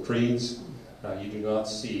biblical creeds. You do not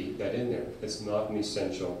see that in there. It's not an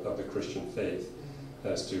essential of the Christian faith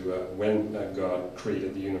as to when God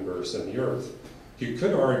created the universe and the earth. You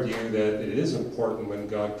could argue that it is important when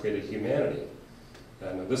God created humanity.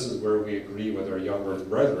 And this is where we agree with our young earth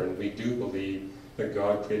brethren. We do believe that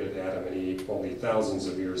God created Adam and Eve only thousands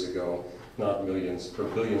of years ago, not millions or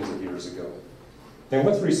billions of years ago. And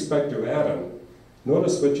with respect to Adam,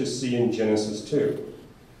 notice what you see in Genesis 2.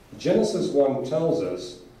 Genesis 1 tells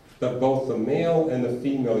us that both the male and the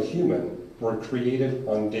female human were created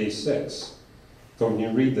on day 6. So when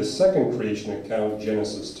you read the second creation account,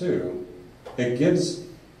 Genesis 2, it gives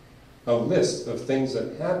a list of things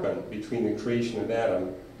that happened between the creation of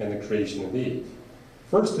Adam and the creation of Eve.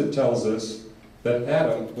 First, it tells us that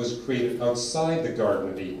Adam was created outside the Garden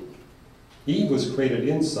of Eden. Eve was created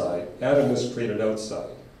inside, Adam was created outside.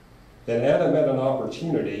 And Adam had an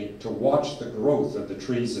opportunity to watch the growth of the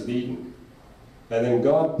trees of Eden. And then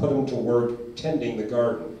God put him to work tending the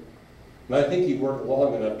garden. And I think he worked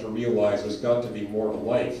long enough to realize there's got to be more to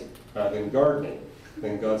life than gardening.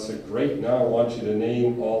 Then God said, great, now I want you to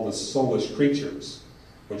name all the soulish creatures,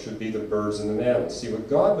 which would be the birds and the mammals. See, what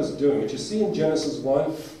God was doing, what you see in Genesis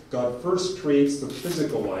 1, God first creates the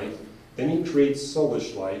physical life, then he creates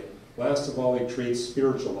soulish life, last of all, he creates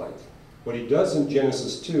spiritual life. What he does in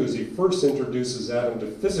Genesis 2 is he first introduces Adam to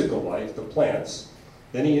physical life, the plants,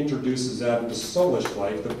 then he introduces Adam to soulish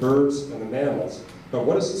life, the birds and the mammals. But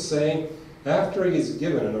what does it say? After he is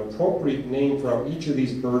given an appropriate name for how each of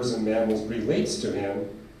these birds and mammals relates to him,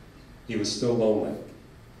 he was still lonely.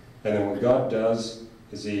 And then what God does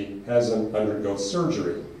is he has him undergo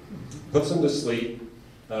surgery, puts him to sleep,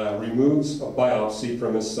 removes a biopsy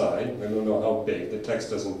from his side. I don't know how big, the text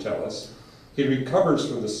doesn't tell us. He recovers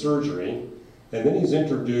from the surgery, and then he's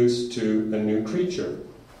introduced to a new creature.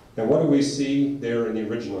 And what do we see there in the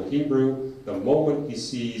original Hebrew? The moment he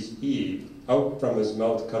sees Eve, out from his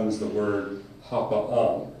mouth comes the word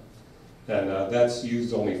hapa'am. And that's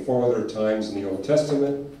used only 4 other times in the Old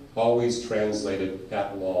Testament, always translated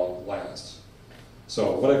at long last.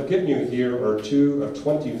 So what I've given you here are 2 of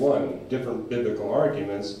 21 different biblical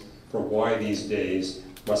arguments for why these days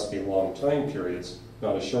must be long time periods,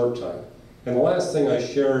 not a short time. And the last thing I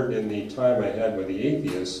shared in the time I had with the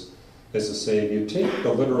atheists is to say, if you take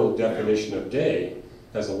the literal definition of day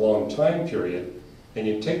as a long time period, and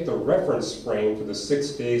you take the reference frame for the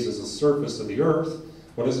 6 days as the surface of the earth,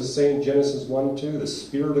 what does it say in Genesis 1:2? The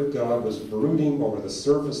Spirit of God was brooding over the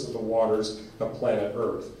surface of the waters of planet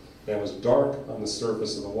Earth, and it was dark on the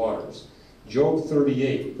surface of the waters. Job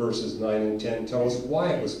 38, verses 9 and 10 tell us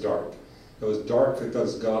why it was dark. It was dark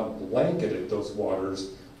because God blanketed those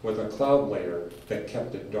waters with a cloud layer that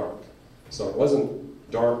kept it dark. So it wasn't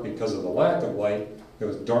dark because of the lack of light, it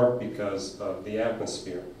was dark because of the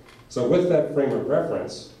atmosphere. So with that frame of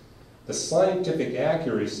reference, the scientific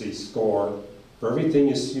accuracy score for everything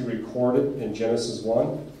you see recorded in Genesis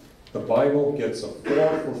 1, the Bible gets a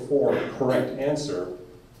 4 for 4 correct answer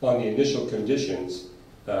on the initial conditions,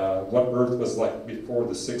 what Earth was like before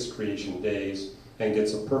the 6 creation days, and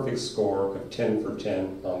gets a perfect score of 10 for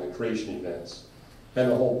 10 on the creation events. And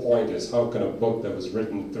the whole point is, how can a book that was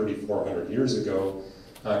written 3,400 years ago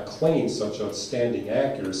claim such outstanding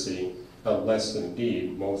accuracy unless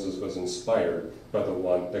indeed Moses was inspired by the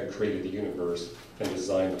one that created the universe and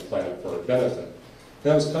designed the planet for our benefit.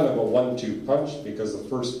 That was kind of a 1-2 punch, because the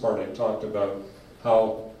first part I talked about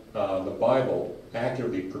how the Bible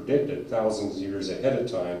accurately predicted thousands of years ahead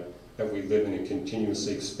of time that we live in a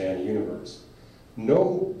continuously expanding universe.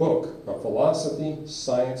 No book of philosophy,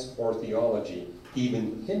 science, or theology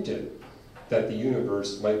even hinted that the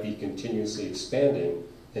universe might be continuously expanding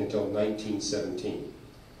until 1917.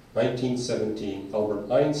 1917,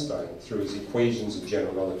 Albert Einstein, through his equations of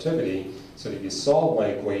general relativity, said if you solve my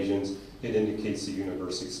equations, it indicates the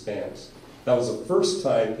universe expands. That was the first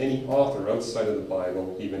time any author outside of the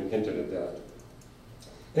Bible even hinted at that.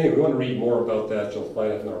 Anyway, we want to read more about that. You'll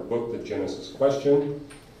find it in our book, The Genesis Question.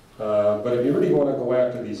 But if you really want to go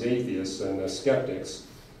after these atheists and skeptics,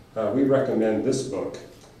 we recommend this book.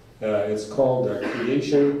 It's called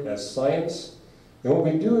Creation as Science. And what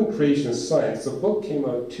we do in Creation as Science, the book came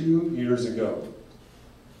out 2 years ago.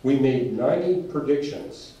 We made 90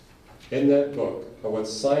 predictions in that book of what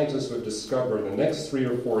scientists would discover in the next 3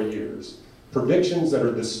 or 4 years. Predictions that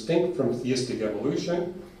are distinct from theistic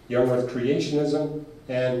evolution, young earth creationism,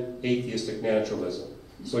 and atheistic naturalism.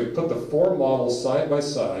 So we put the 4 models side by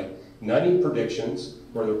side, 90 predictions,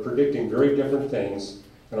 where they're predicting very different things,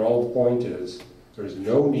 and all the point is, there's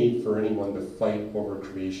no need for anyone to fight over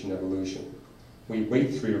creation evolution. We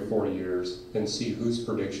wait 3 or 4 years and see whose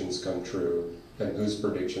predictions come true and whose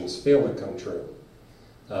predictions fail to come true.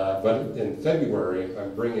 But in February,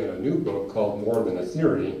 I'm bringing a new book called More Than a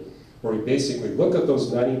Theory, where we basically look at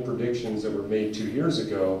those 90 predictions that were made 2 years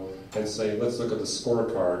ago and say, let's look at the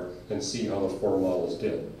scorecard and see how the 4 models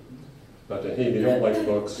did. But hey, if you don't like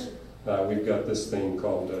books, we've got this thing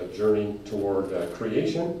called Journey Toward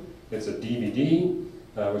Creation. It's a DVD,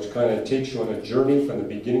 which kind of takes you on a journey from the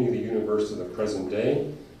beginning of the universe to the present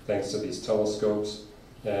day, thanks to these telescopes.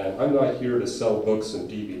 And I'm not here to sell books and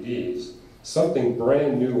DVDs. Something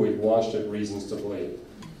brand new we've launched at Reasons to Believe.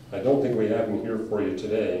 I don't think we have them here for you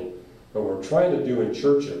today, but what we're trying to do in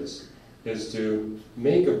churches is to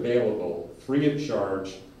make available, free of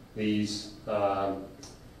charge, these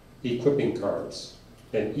equipping cards.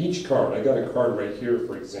 And each card, I got a card right here,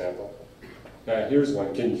 for example. Here's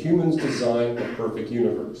one. Can humans design a perfect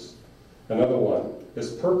universe? Another one.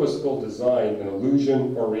 Is purposeful design an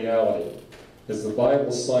illusion or reality? Is the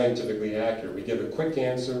Bible scientifically accurate? We give a quick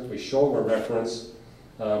answer, we show them a reference,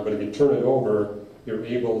 but if you turn it over, you're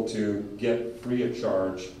able to get free of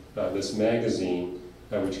charge this magazine,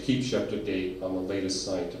 which keeps you up to date on the latest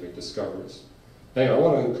scientific discoveries. Anyway, I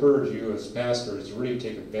want to encourage you as pastors to really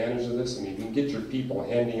take advantage of this. I mean, if you can get your people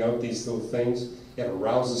handing out these little things, it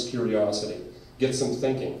arouses curiosity, gets them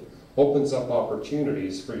thinking, opens up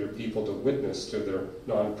opportunities for your people to witness to their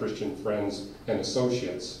non-Christian friends and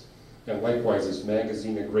associates. And likewise, this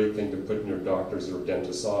magazine, a great thing to put in your doctor's or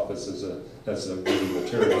dentist's office as a reading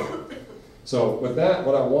material. So with that,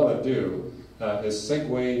 what I want to do is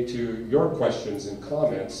segue to your questions and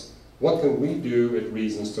comments. What can we do at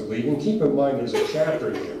Reasons to Believe? And keep in mind, there's a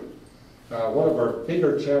chapter here. One of our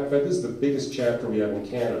bigger chapters, this is the biggest chapter we have in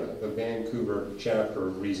Canada, the Vancouver chapter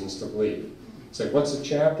of Reasons to Believe. Say, what's a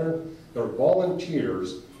chapter? They're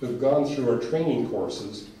volunteers who've gone through our training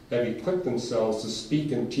courses, have equipped themselves to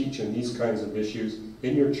speak and teach in these kinds of issues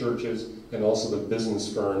in your churches and also the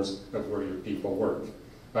business firms of where your people work.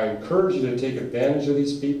 I encourage you to take advantage of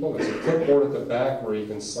these people. There's a clipboard at the back where you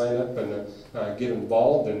can sign up and get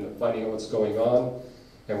involved in finding out what's going on.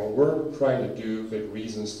 And what we're trying to do at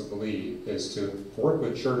Reasons to Believe is to work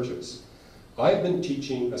with churches. I've been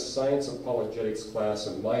teaching a science apologetics class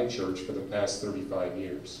in my church for the past 35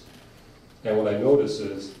 years. And what I notice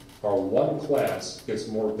is our one class gets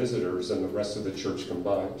more visitors than the rest of the church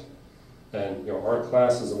combined. And our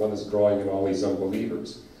class is the one that's drawing in all these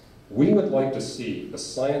unbelievers. We would like to see a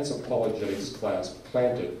science apologetics class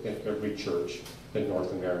planted in every church in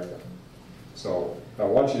North America. So I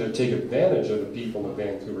want you to take advantage of the people in the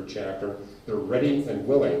Vancouver chapter. They're ready and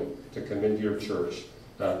willing to come into your church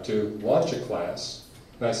to launch a class.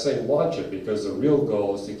 And I say launch it because the real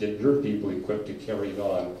goal is to get your people equipped to carry it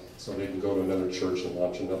on so they can go to another church and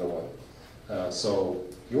launch another one. So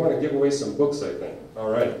you want to give away some books, I think. All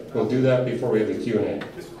right, we'll do that before we have the Q&A.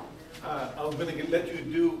 I'm going to let you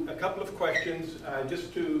do a couple of questions. I'm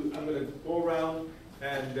going to go around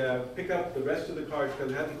and pick up the rest of the cards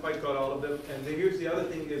because I haven't quite got all of them. And here's the other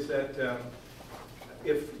thing is that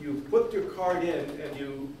if you put your card in and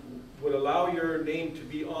you would allow your name to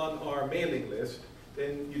be on our mailing list,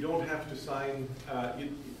 then you don't have to sign.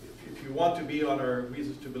 If you want to be on our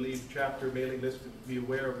Reasons to Believe chapter mailing list to be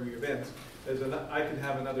aware of your events, I can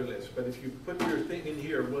have another list. But if you put your thing in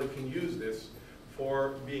here, we can use this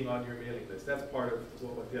for being on your mailing list. That's part of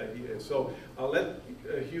what the idea is. So I'll let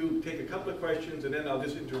Hugh take a couple of questions, and then I'll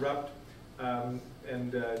just interrupt and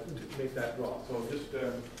to make that draw. So just.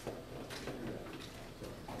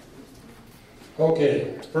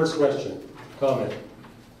 Okay, first question, comment,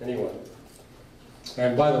 anyone?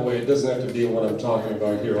 And by the way, it doesn't have to be what I'm talking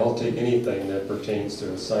about here. I'll take anything that pertains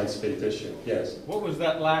to a science faith issue. Yes? What was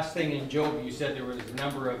that last thing in Job? You said there was a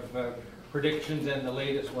number of predictions and the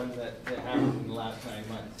latest one that happened in the last 9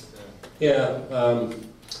 months. Yeah,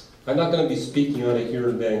 I'm not going to be speaking on it here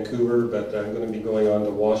in Vancouver, but I'm going to be going on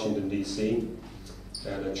to Washington, D.C.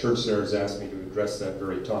 And a church there has asked me to address that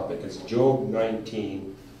very topic. It's Job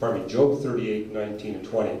 19, Job 38, 19 and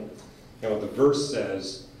 20. And what the verse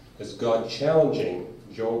says is God challenging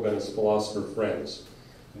Job and his philosopher friends.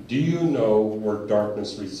 Do you know where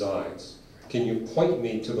darkness resides? Can you point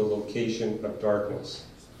me to the location of darkness?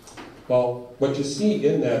 Well, what you see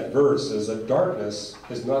in that verse is that darkness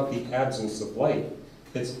is not the absence of light.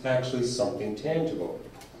 It's actually something tangible.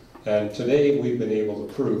 And today we've been able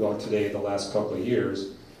to prove, the last couple of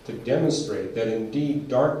years, to demonstrate that indeed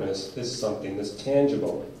darkness is something that's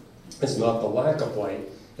tangible. It's not the lack of light,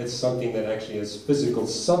 it's something that actually has physical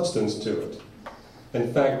substance to it.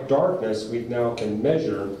 In fact, darkness, we now can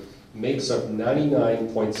measure, makes up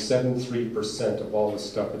 99.73% of all the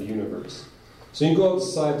stuff of the universe. So you go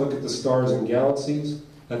outside, look at the stars and galaxies,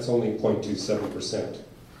 that's only 0.27%.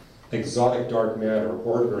 Exotic dark matter,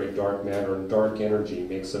 ordinary dark matter, and dark energy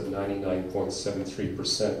makes up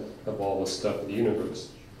 99.73% of all the stuff of the universe.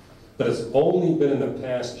 But it's only been in the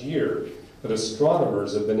past year that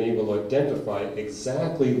astronomers have been able to identify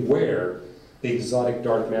exactly where the exotic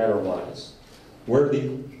dark matter lies, where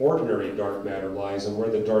the ordinary dark matter lies, and where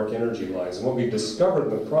the dark energy lies. And what we've discovered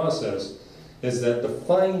in the process is that the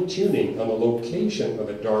fine-tuning on the location of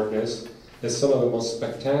the darkness is some of the most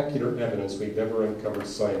spectacular evidence we've ever uncovered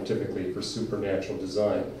scientifically for supernatural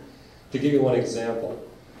design. To give you one example,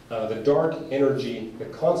 the dark energy, the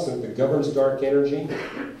constant that governs dark energy,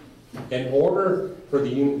 in order for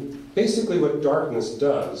basically what darkness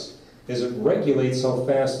does is it regulates how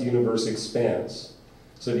fast the universe expands.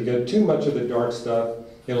 So if you get too much of the dark stuff,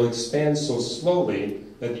 it'll expand so slowly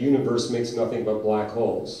that the universe makes nothing but black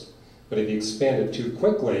holes. But if you expand it too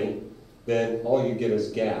quickly, then all you get is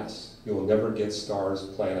gas. You will never get stars,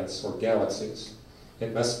 planets, or galaxies.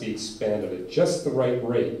 It must be expanded at just the right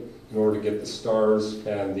rate in order to get the stars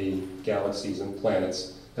and the galaxies and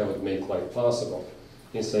planets that would make life possible.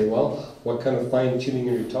 You say, well, what kind of fine-tuning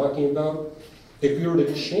are you talking about? If you were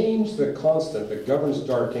to change the constant that governs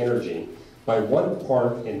dark energy by 1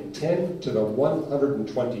 part in 10 to the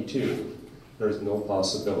 122, there is no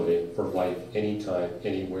possibility for life anytime,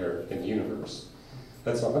 anywhere in the universe.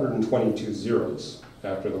 That's 122 zeros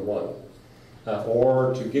after the 1.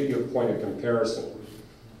 Or to give you a point of comparison,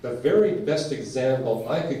 the very best example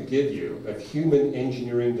I could give you of human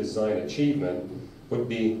engineering design achievement would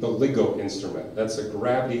be the LIGO instrument. That's a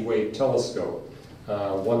gravity wave telescope.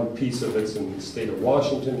 One piece of it's in the state of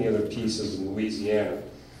Washington, the other piece is in Louisiana.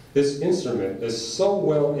 This instrument is so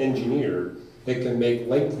well engineered, it can make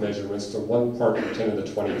length measurements to 1 part in 10 to the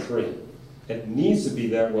 23. It needs to be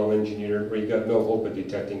that well engineered or you've got no hope of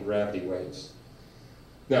detecting gravity waves.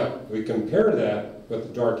 Now, we compare that with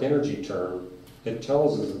the dark energy term, it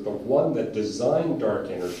tells us that the one that designed dark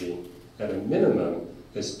energy at a minimum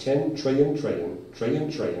is 10 trillion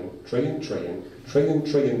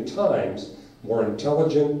times more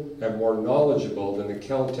intelligent and more knowledgeable than the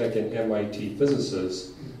Caltech and MIT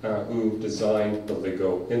physicists who designed the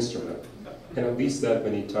LIGO instrument. And at least that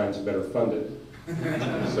many times better funded.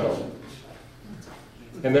 So,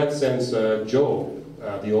 in that sense, Job,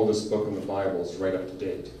 the oldest book in the Bible, is right up to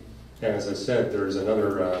date. And as I said, there's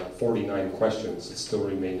another 49 questions that still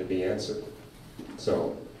remain to be answered.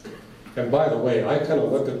 So, and by the way, I kind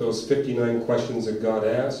of look at those 59 questions that God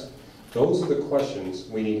asked. Those are the questions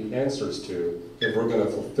we need answers to if we're going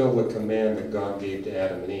to fulfill the command that God gave to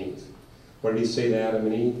Adam and Eve. What did he say to Adam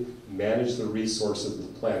and Eve? Manage the resources of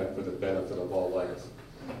the planet for the benefit of all life.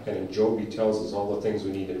 And in Job, he tells us all the things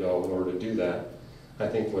we need to know in order to do that. I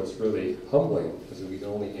think what's really humbling is that we can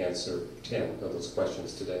only answer 10 of those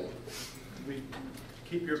questions today. We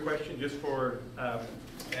keep your question just for, so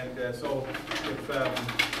if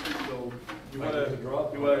so you want to draw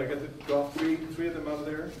three of them out of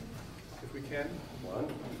there, if we can. 1,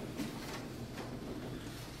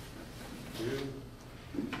 2,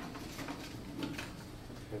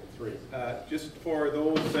 and 3. Just for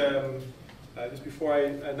those, just before I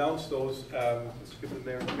announce those, let's give them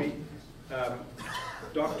there to me.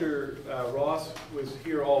 Dr. Ross was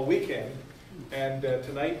here all weekend, and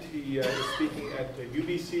tonight he is speaking at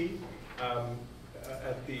UBC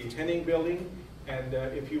at the Henning Building. And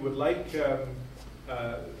if you would like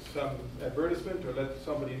some advertisement or let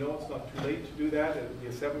somebody know it's not too late to do that, it'll be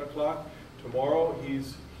at 7 o'clock. Tomorrow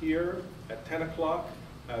he's here at 10 o'clock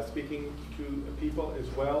speaking to people as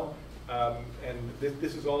well. And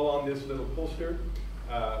this is all on this little poster.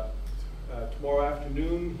 Tomorrow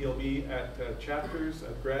afternoon he'll be at Chapters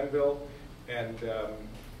at Granville and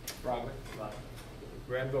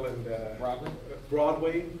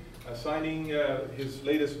Broadway, signing his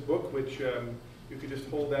latest book, which you could just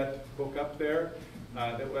hold that book up there.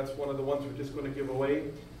 That's one of the ones we're just going to give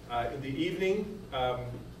away. In the evening,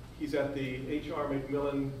 he's at the H.R.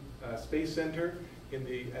 McMillan Space Center,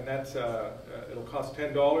 and that's it'll cost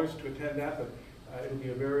 $10 to attend that, but it'll be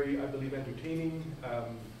a very, I believe, entertaining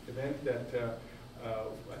event that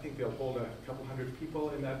I think they'll hold a couple hundred people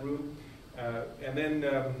in that room. And then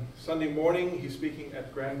Sunday morning, he's speaking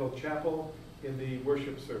at Granville Chapel in the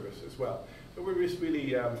worship service as well. So we're just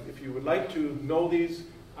really, if you would like to know these,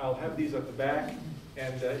 I'll have these at the back.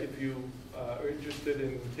 And if you are interested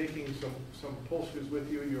in taking some posters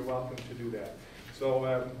with you, you're welcome to do that.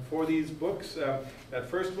 So for these books, that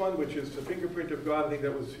first one, which is The Fingerprint of God, I think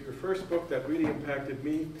that was your first book that really impacted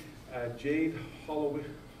me. Jade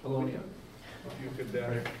Holonia. If you could,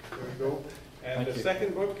 there we go. And the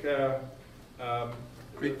second book, The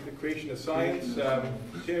Creation of Science,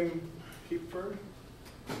 Tim Kiefer.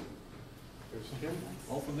 There's Tim.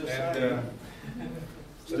 All from this and side.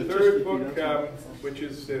 the third book, which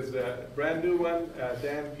is a brand new one,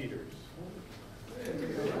 Dan Peters.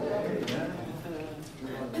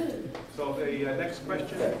 So the next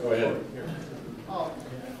question. Go ahead.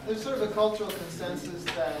 There's sort of a cultural consensus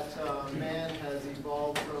that man has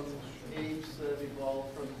evolved from apes, that have evolved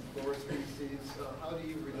from lower species. How do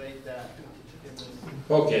you relate that in this?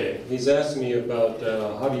 Okay, he's asking me about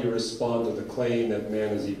how do you respond to the claim that man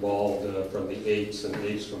has evolved from the apes and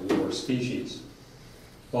apes from lower species.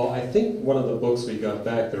 Well, I think one of the books we got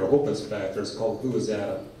back there, I hope it's back there, is called Who is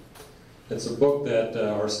Adam? It's a book that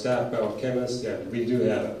our staff biochemist, we do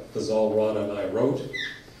have it, Fazal Rana and I wrote.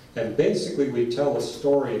 And basically we tell a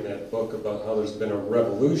story in that book about how there's been a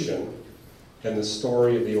revolution in the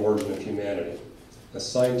story of the origin of humanity, a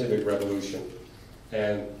scientific revolution.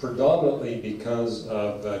 And predominantly because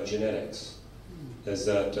of genetics, is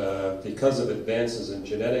that because of advances in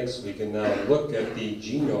genetics, we can now look at the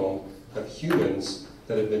genome of humans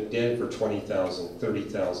that have been dead for 20,000,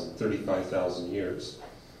 30,000, 35,000 years.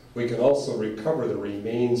 We can also recover the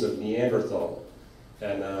remains of Neanderthal.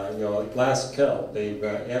 And at last count, they've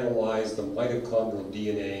analyzed the mitochondrial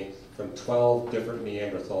DNA from 12 different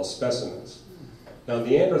Neanderthal specimens. Now,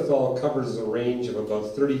 Neanderthal covers a range of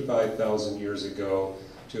about 35,000 years ago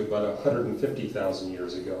to about 150,000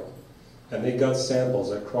 years ago. And they got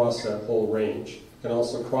samples across that whole range, and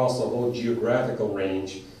also across the whole geographical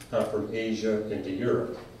range from Asia into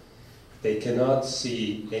Europe. They cannot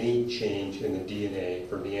see any change in the DNA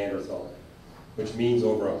for Neanderthal, which means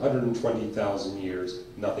over 120,000 years,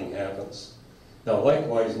 nothing happens. Now,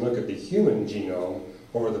 likewise, look at the human genome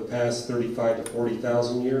over the past 35 to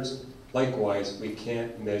 40,000 years. Likewise, we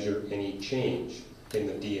can't measure any change in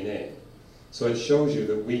the DNA. So it shows you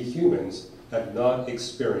that we humans have not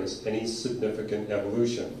experienced any significant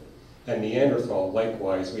evolution. And Neanderthal,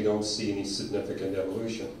 likewise, we don't see any significant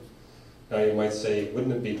evolution. Now you might say,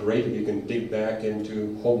 wouldn't it be great if you can dig back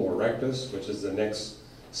into Homo erectus, which is the next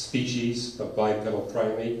species of bipedal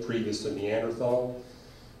primate previous to Neanderthal?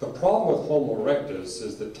 The problem with Homo erectus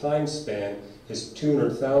is the time span is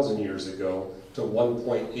 200,000 years ago to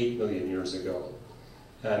 1.8 million years ago.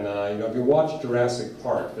 And if you watch Jurassic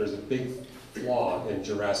Park, there's a big flaw in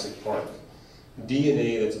Jurassic Park.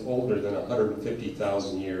 DNA that's older than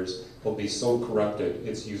 150,000 years will be so corrupted,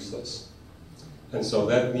 it's useless. And so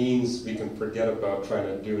that means we can forget about trying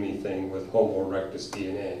to do anything with Homo erectus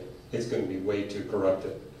DNA. It's going to be way too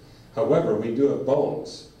corrupted. However, we do have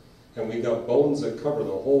bones. And we got bones that cover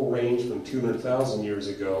the whole range from 200,000 years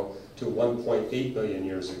ago to 1.8 million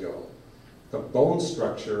years ago. The bone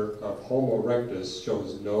structure of Homo erectus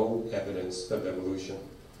shows no evidence of evolution.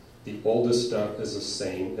 The oldest stuff is the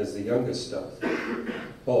same as the youngest stuff.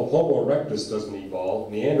 Well, Homo erectus doesn't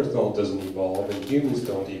evolve, Neanderthal doesn't evolve, and humans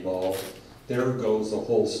don't evolve. There goes the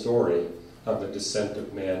whole story of the descent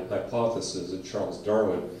of man hypothesis that Charles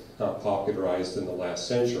Darwin popularized in the last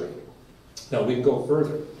century. Now we can go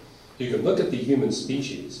further. You can look at the human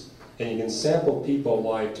species and you can sample people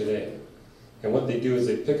alive today. And what they do is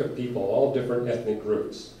they pick up people, all different ethnic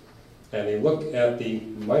groups, and they look at the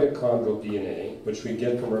mitochondrial DNA, which we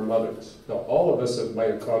get from our mothers. Now all of us have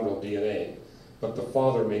mitochondrial DNA, but the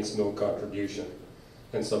father makes no contribution.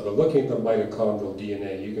 And so by looking at the mitochondrial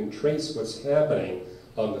DNA, you can trace what's happening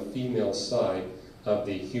on the female side of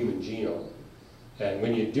the human genome. And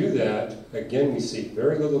when you do that, again, we see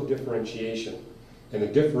very little differentiation. And the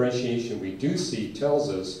differentiation we do see tells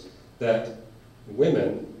us that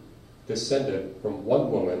women descended from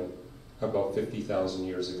one woman about 50,000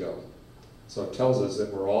 years ago. So it tells us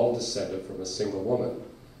that we're all descended from a single woman.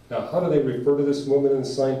 Now, how do they refer to this woman in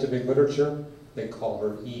scientific literature? They call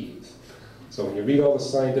her Eve. So when you read all the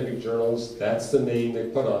scientific journals, that's the name they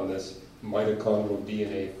put on this mitochondrial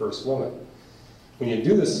DNA first woman. When you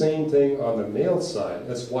do the same thing on the male side,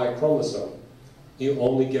 that's Y chromosome. You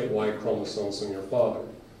only get Y chromosomes from your father.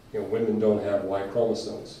 Women don't have Y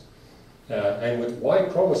chromosomes. And with Y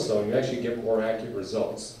chromosome, you actually get more accurate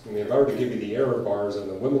results. I mean, if I were to give you the error bars on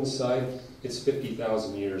the women's side, it's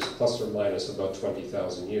 50,000 years plus or minus about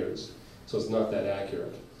 20,000 years. So it's not that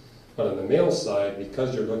accurate. But on the male side,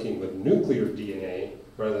 because you're looking with nuclear DNA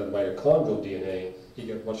rather than mitochondrial DNA, you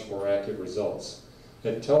get much more accurate results.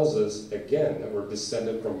 It tells us, again, that we're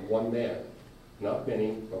descended from one man. Not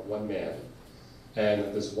many, but one man. And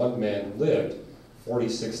that this one man lived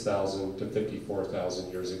 46,000 to 54,000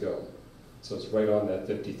 years ago. So it's right on that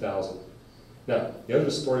 50,000. Now, the other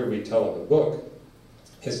story we tell in the book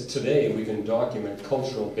is today we can document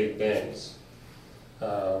cultural big bangs.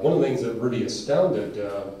 One of the things that really astounded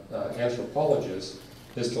anthropologists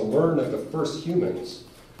is to learn that the first humans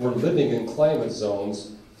were living in climate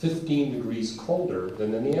zones 15 degrees colder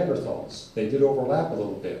than the Neanderthals. They did overlap a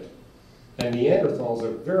little bit. And Neanderthals are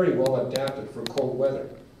very well adapted for cold weather.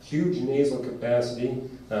 Huge nasal capacity,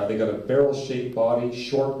 they got a barrel-shaped body,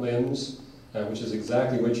 short limbs, which is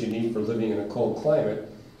exactly what you need for living in a cold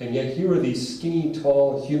climate. And yet here are these skinny,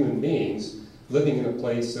 tall human beings living in a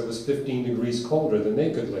place that was 15 degrees colder than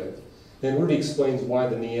they could live. And it really explains why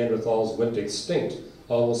the Neanderthals went extinct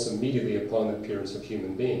almost immediately upon the appearance of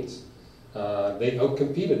human beings. They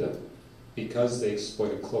outcompeted them because they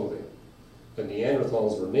exploited clothing. The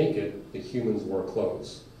Neanderthals were naked, the humans wore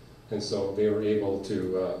clothes. And so they were able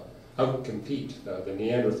to outcompete the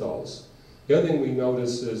Neanderthals. The other thing we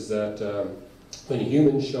notice is that when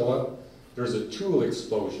humans show up, there's a tool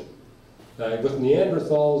explosion. With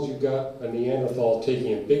Neanderthals, you've got a Neanderthal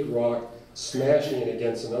taking a big rock, smashing it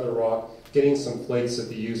against another rock, getting some flakes that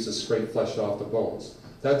they use to scrape flesh off the bones.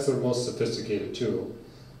 That's their most sophisticated tool.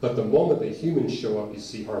 But the moment the humans show up, you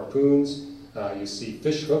see harpoons, you see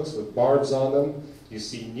fish hooks with barbs on them, you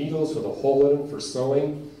see needles with a hole in them for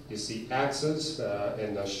sewing, you see axes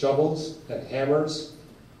and shovels and hammers.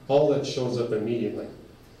 All that shows up immediately.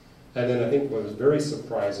 And then I think what was very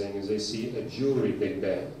surprising is they see a jewelry big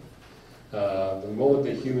bang. The moment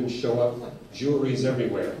the humans show up, jewelry's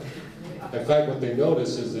everywhere. In fact, what they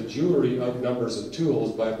notice is the jewelry outnumbers the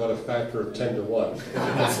tools by about a factor of 10 to 1.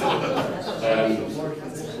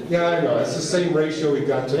 And, yeah, I know, it's the same ratio we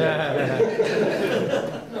got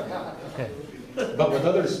today. But with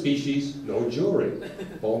other species, no jewelry.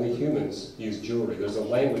 Only humans use jewelry. There's a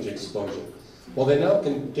language explosion. Well, they now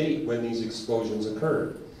can date when these explosions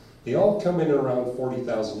occurred. They all come in around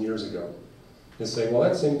 40,000 years ago. They say, well,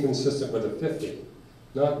 that's inconsistent with a 50.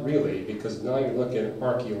 Not really, because now you're looking at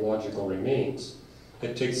archaeological remains.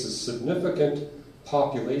 It takes a significant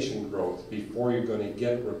population growth before you're going to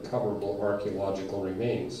get recoverable archaeological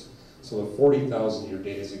remains. So the 40,000 year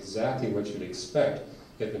date is exactly what you'd expect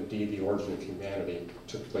if indeed the origin of humanity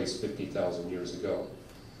took place 50,000 years ago.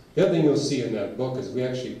 The other thing you'll see in that book is we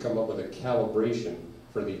actually come up with a calibration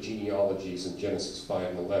for the genealogies in Genesis 5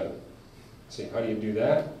 and 11. See, how do you do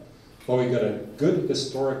that? Well, we got a good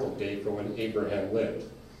historical date for when Abraham lived.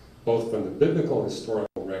 Both from the biblical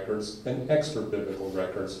historical records and extra-biblical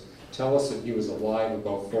records tell us that he was alive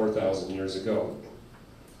about 4,000 years ago.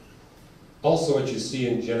 Also, what you see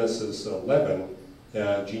in Genesis 11,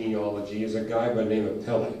 genealogy, is a guy by the name of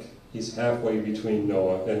Peleg. He's halfway between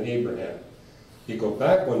Noah and Abraham. You go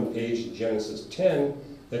back one page to Genesis 10,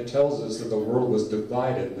 that tells us that the world was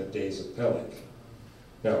divided in the days of Peleg.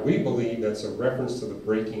 Now, we believe that's a reference to the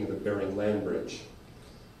breaking of the Bering Land Bridge.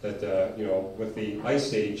 That, with the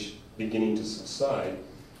Ice Age beginning to subside,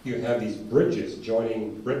 you have these bridges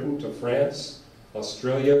joining Britain to France.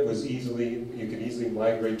 Australia was you could easily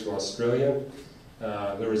migrate to Australia.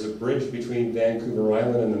 There was a bridge between Vancouver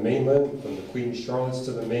Island and the mainland, from the Queen Charlotte's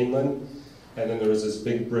to the mainland. And then there was this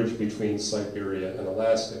big bridge between Siberia and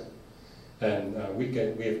Alaska. And we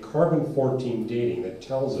have carbon-14 dating that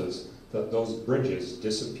tells us that those bridges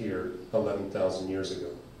disappeared 11,000 years ago.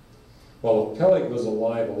 Well, if Peleg was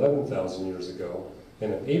alive 11,000 years ago,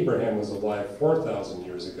 and if Abraham was alive 4,000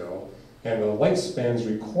 years ago, and the lifespans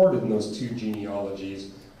recorded in those two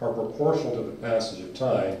genealogies are proportional to the passage of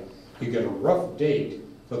time, you get a rough date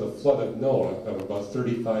for the flood of Noah of about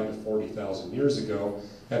 35 to 40,000 years ago,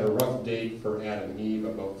 and a rough date for Adam and Eve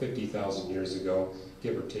about 50,000 years ago,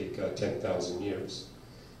 give or take 10,000 years.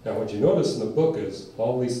 Now, what you notice in the book is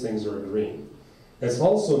all these things are agreeing. It's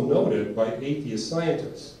also noted by atheist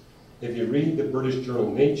scientists. If you read the British journal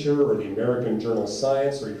Nature or the American journal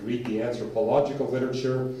Science, or you read the anthropological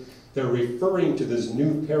literature, they're referring to this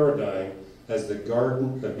new paradigm as the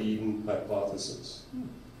Garden of Eden hypothesis.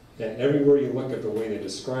 And everywhere you look at the way they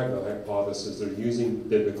describe the hypothesis, they're using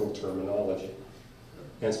biblical terminology.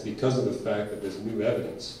 And it's because of the fact that there's new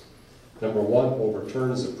evidence. Number one,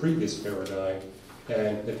 overturns the previous paradigm,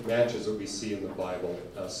 and it matches what we see in the Bible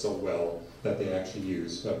so well that they actually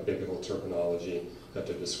use biblical terminology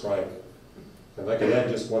to describe it. And if I could add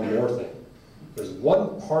just one more thing. There's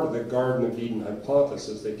one part of the Garden of Eden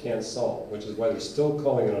hypothesis they can't solve, which is why they're still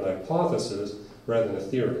calling it a hypothesis rather than a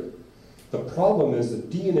theory. The problem is the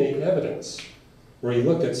DNA evidence, where you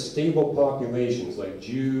look at stable populations like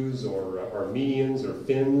Jews or Armenians or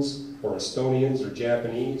Finns or Estonians or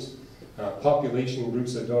Japanese, population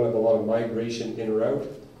groups that don't have a lot of migration in or out.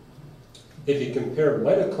 If you compare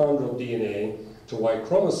mitochondrial DNA to Y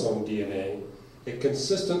chromosome DNA, it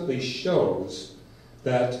consistently shows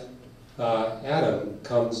that Adam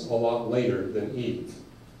comes a lot later than Eve,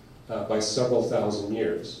 by several thousand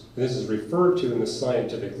years. And this is referred to in the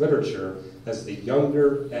scientific literature as the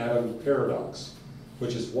younger Adam paradox,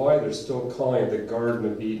 which is why they're still calling it the Garden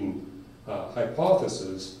of Eden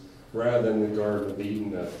hypothesis rather than the Garden of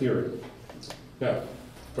Eden theory. Now,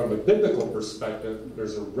 from a biblical perspective,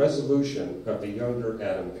 there's a resolution of the younger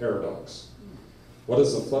Adam paradox. What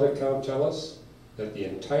does the flood account tell us? That the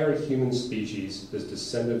entire human species is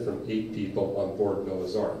descended from 8 people on board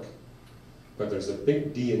Noah's Ark. But there's a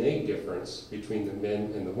big DNA difference between the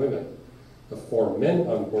men and the women. The 4 men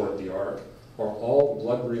on board the Ark are all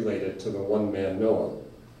blood related to the one man Noah.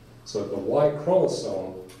 So the Y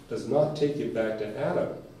chromosome does not take you back to Adam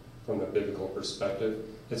from the biblical perspective.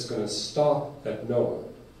 It's going to stop at Noah.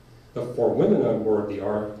 The 4 women on board the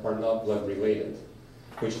Ark are not blood related,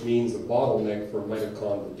 which means the bottleneck for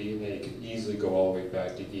mitochondrial DNA could easily go all the way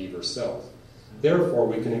back to Eve herself. Therefore,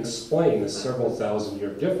 we can explain the several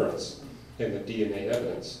thousand-year difference in the DNA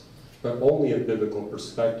evidence, but only a biblical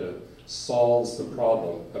perspective solves the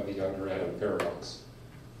problem of the younger Adam paradox.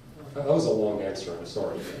 That was a long answer, I'm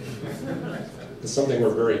sorry. It's something we're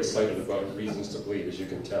very excited about, reasons to believe, as you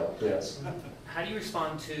can tell. Yes? How do you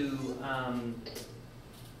respond to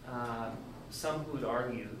some who would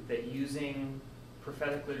argue that using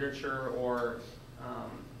prophetic literature or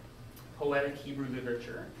poetic Hebrew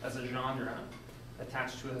literature as a genre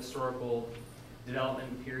attached to a historical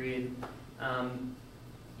development period,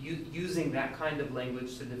 using that kind of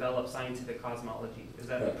language to develop scientific cosmology, is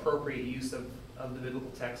that an appropriate use of the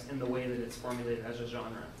biblical text in the way that it's formulated as a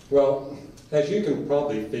genre? Well, as you can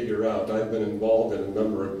probably figure out, I've been involved in a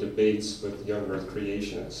number of debates with young earth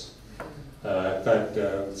creationists. In fact,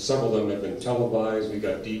 several of them have been televised. We've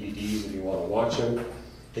got DVDs if you want to watch them.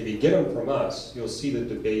 If you get them from us, you'll see the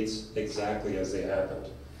debates exactly as they happened.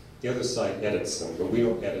 The other side edits them, but we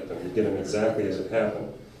don't edit them. You get them exactly as it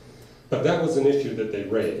happened. But that was an issue that they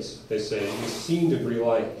raised. They say, you seem to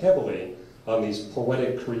rely heavily on these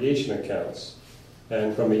poetic creation accounts.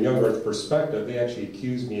 And from a young earth perspective, they actually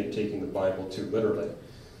accused me of taking the Bible too literally.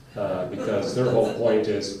 Because their whole point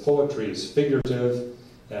is poetry is figurative,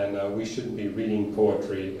 and we shouldn't be reading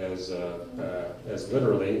poetry as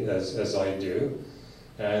literally as I do.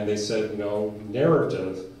 And they said,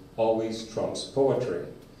 narrative always trumps poetry.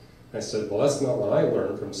 I said, well, that's not what I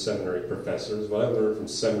learned from seminary professors. What I learned from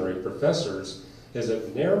seminary professors is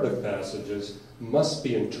that narrative passages must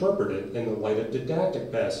be interpreted in the light of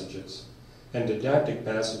didactic passages. And didactic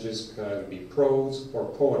passages can either be prose or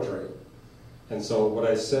poetry. And so what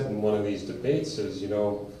I said in one of these debates is,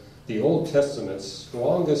 the Old Testament's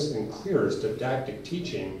strongest and clearest didactic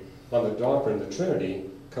teaching on the doctrine of the Trinity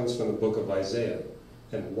comes from the book of Isaiah.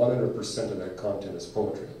 And 100% of that content is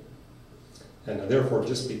poetry. And therefore,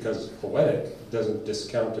 just because it's poetic doesn't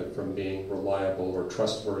discount it from being reliable or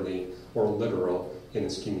trustworthy or literal in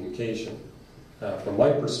its communication. From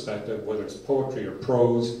my perspective, whether it's poetry or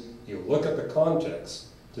prose, you look at the context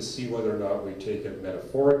to see whether or not we take it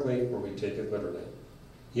metaphorically or we take it literally.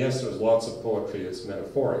 Yes, there's lots of poetry that's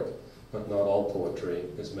metaphoric, but not all poetry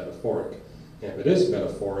is metaphoric. And if it is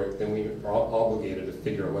metaphoric, then we are obligated to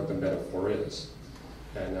figure out what the metaphor is.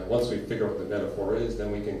 And once we figure out what the metaphor is,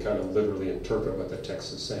 then we can kind of literally interpret what the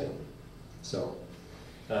text is saying. So,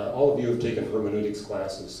 all of you have taken hermeneutics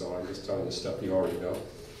classes, so I'm just telling you stuff you already know.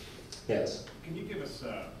 Yes? Can you give us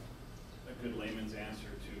a good layman's answer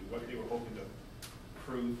to what they were hoping to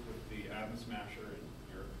prove with the atom smasher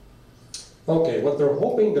in Europe? Okay, what they're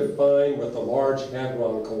hoping to find with the Large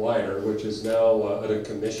Hadron Collider, which is now at a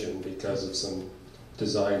commission because of some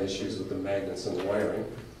design issues with the magnets and the wiring,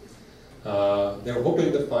 they're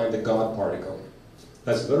hoping to find the God particle.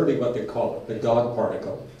 That's literally what they call it, the God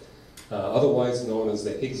particle, otherwise known as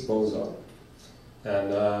the Higgs boson.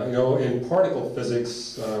 And in particle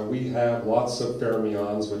physics, we have lots of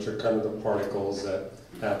fermions, which are kind of the particles that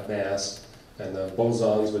have mass, and the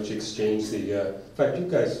bosons, which exchange the. In fact, you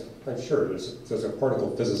guys, I'm sure there's a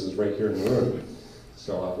particle physicist right here in the room.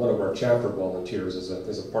 So one of our chapter volunteers is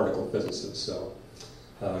a particle physicist. So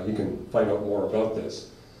you can find out more about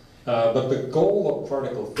this. But the goal of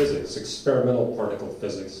particle physics, experimental particle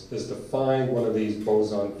physics, is to find one of these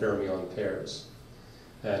boson-fermion pairs.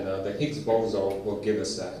 And the Higgs boson will give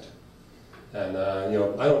us that. And you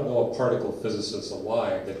know, I don't know a particle physicist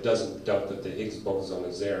alive that doesn't doubt that the Higgs boson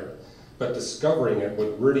is there. But discovering it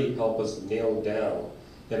would really help us nail down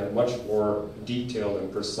in a much more detailed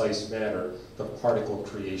and precise manner the particle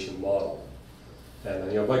creation model. And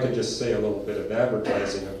you know, if I could just say a little bit of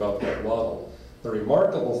advertising about that model. The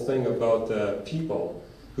remarkable thing about the people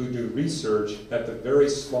who do research at the very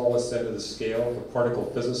smallest end of the scale, the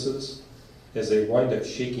particle physicists, is they wind up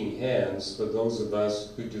shaking hands with those of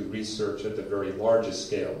us who do research at the very largest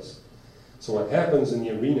scales. So what happens in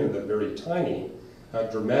the arena of the very tiny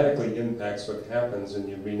dramatically impacts what happens in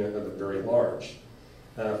the arena of the very large.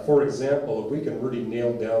 For example, if we can really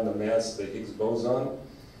nail down the mass of the Higgs boson,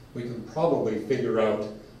 we can probably figure out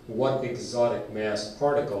what exotic mass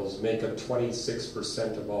particles make up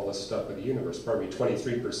 26% of all the stuff in the universe, probably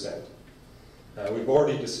 23%. We've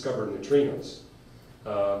already discovered neutrinos,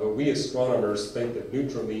 but we astronomers think that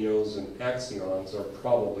neutralinos and axions are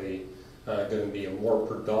probably going to be a more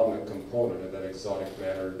predominant component of that exotic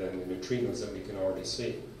matter than the neutrinos that we can already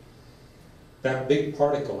see. That big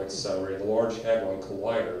particle accelerator, the Large Hadron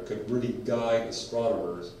Collider, could really guide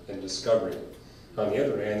astronomers in discovering it. On the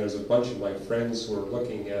other hand, there's a bunch of my friends who are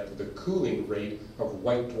looking at the cooling rate of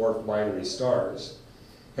white dwarf binary stars,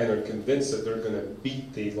 and are convinced that they're going to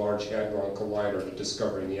beat the Large Hadron Collider to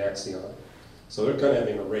discovering the axion. So they're kind of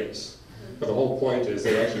having a race. But the whole point is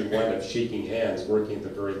they actually wind up shaking hands working at the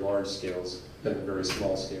very large scales and the very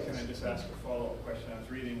small scales. Can I just ask a follow-up question? I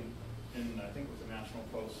was reading in, I think it was the National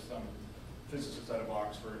Post, some physicist out of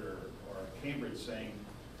Oxford or Cambridge saying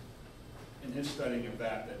in his studying of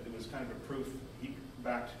that it was kind of a proof, he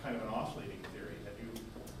backed kind of an oscillating theory. Have you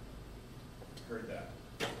heard that?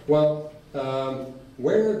 Well,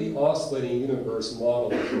 where the oscillating universe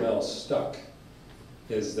model is now stuck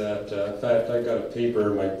is that, in fact, I got a paper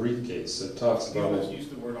in my briefcase that talks about it. You almost used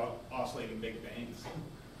the word oscillating big bangs.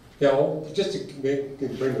 Yeah, well, just to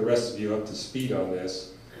bring the rest of you up to speed on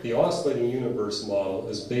this, the oscillating universe model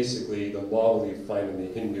is basically the model you find in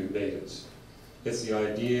the Hindu Vedas. It's the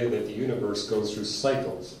idea that the universe goes through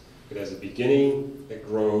cycles. It has a beginning, it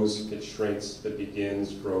grows, it shrinks, it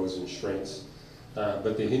begins, grows, and shrinks.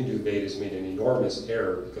 But the Hindu Vedas made an enormous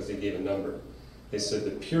error because they gave a number. They said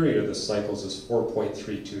the period of the cycles is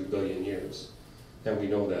 4.32 billion years. And we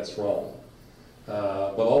know that's wrong.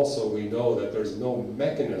 But also we know that there's no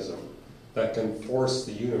mechanism that can force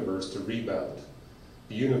the universe to rebound.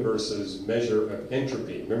 The universe's measure of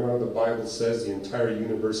entropy. Remember how the Bible says the entire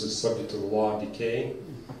universe is subject to the law of decay?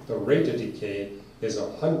 The rate of decay is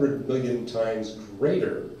 100 million times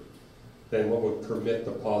greater than what would permit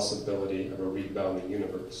the possibility of a rebounding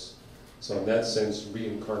universe. So in that sense,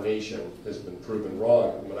 reincarnation has been proven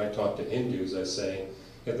wrong. When I talk to Hindus, I say,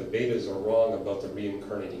 if the Vedas are wrong about the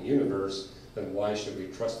reincarnating universe, then why should we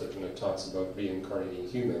trust it when it talks about reincarnating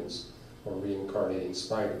humans or reincarnating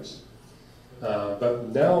spiders? But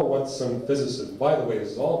now what some physicists, by the way, this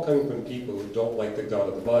is all coming from people who don't like the God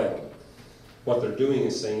of the Bible. What they're doing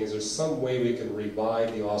is saying, is there some way we can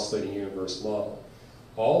revive the oscillating universe model?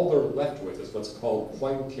 All they're left with is what's called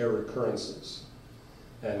Poincare occurrences.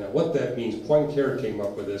 And what that means, Poincare came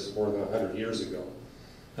up with this more than 100 years ago.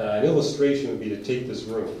 An illustration would be to take this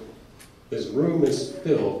room. This room is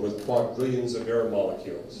filled with quadrillions of air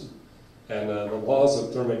molecules. And the laws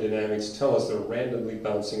of thermodynamics tell us they're randomly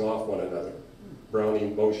bouncing off one another.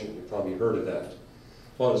 Brownian motion, you've probably heard of that.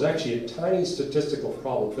 Well, there's actually a tiny statistical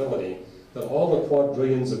probability that all the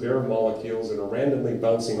quadrillions of air molecules that are randomly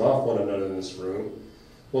bouncing off one another in this room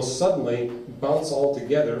will suddenly bounce all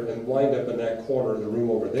together and wind up in that corner of the room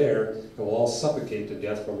over there, and will all suffocate to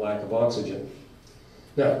death from lack of oxygen.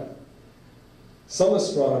 Now, some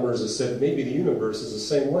astronomers have said maybe the universe is the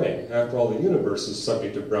same way. After all, the universe is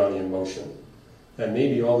subject to Brownian motion. And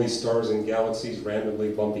maybe all these stars and galaxies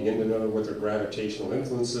randomly bumping into one another with their gravitational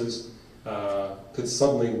influences could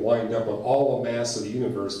suddenly wind up with all the mass of the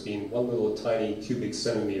universe being one little tiny cubic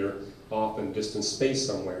centimeter off in distant space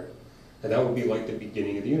somewhere. And that would be like the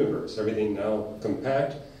beginning of the universe. Everything now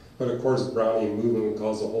compact, but of course Brownian movement would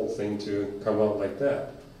cause the whole thing to come out like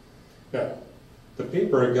that. Now, the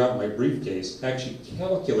paper I got in my briefcase actually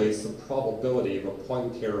calculates the probability of a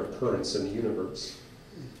Poincare occurrence in the universe.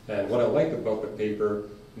 And what I like about the paper,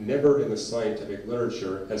 never in the scientific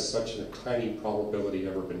literature has such a tiny probability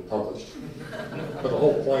ever been published. But the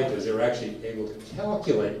whole point is they're actually able to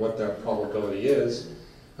calculate what that probability is.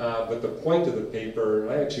 But the point of the paper,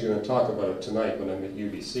 and I'm actually going to talk about it tonight when I'm at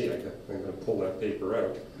UBC, I'm going to pull that paper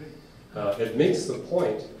out. It makes the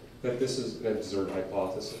point that this is an absurd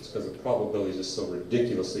hypothesis because the probability is just so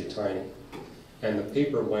ridiculously tiny. And the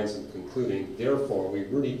paper winds up concluding, therefore, we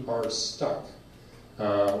really are stuck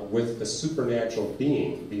with a supernatural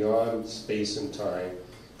being beyond space and time,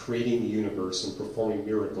 creating the universe and performing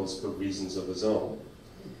miracles for reasons of his own.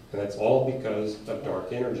 And that's all because of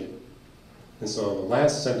dark energy. And so the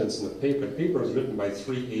last sentence in the paper was written by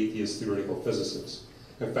 3 atheist theoretical physicists.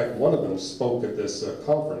 In fact, one of them spoke at this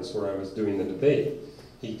conference where I was doing the debate.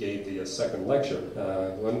 He gave the second lecture,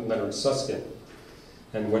 Leonard Susskind.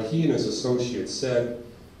 And what he and his associates said,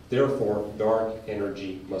 therefore, dark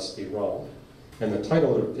energy must be wrong. And the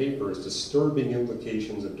title of the paper is Disturbing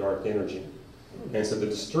Implications of Dark Energy. And so the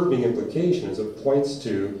disturbing implication is it points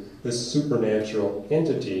to this supernatural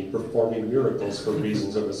entity performing miracles for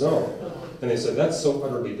reasons of his own. And they said, that's so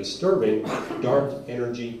utterly disturbing, dark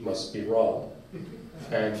energy must be wrong.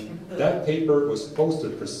 And that paper was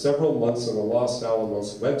posted for several months on the Los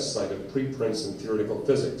Alamos website of preprints in theoretical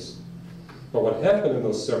physics. But what happened in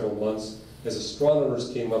those several months is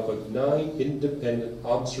astronomers came up with 9 independent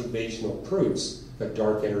observational proofs that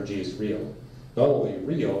dark energy is real. Not only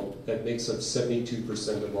real, that makes up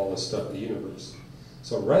 72% of all the stuff in the universe.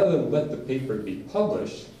 So rather than let the paper be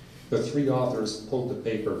published, the 3 authors pulled the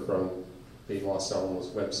paper from the Los Alamos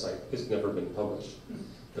website. It's never been published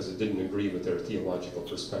because it didn't agree with their theological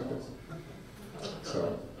perspective.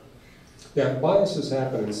 So, yeah, biases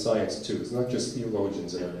happen in science too. It's not just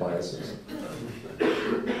theologians that have biases.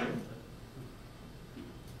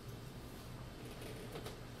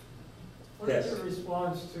 What is your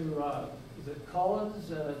response to, is it Collins,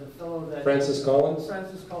 the fellow that... Francis Collins?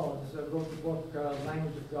 Francis Collins, wrote the book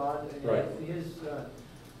Language of God. And right.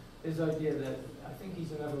 His idea that, I think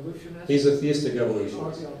he's an evolutionist. He's a theistic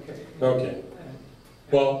evolutionist. Okay. Okay.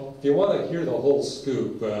 Well, if you want to hear the whole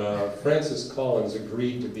scoop, Francis Collins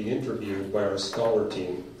agreed to be interviewed by our scholar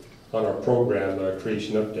team on our program,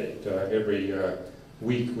 Creation Update. Every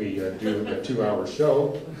week we do a 2-hour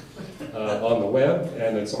show on the web,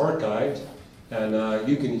 and it's archived, and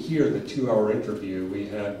you can hear the 2-hour interview we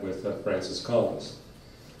had with Francis Collins.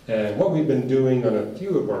 And what we've been doing on a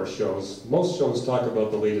few of our shows, most shows talk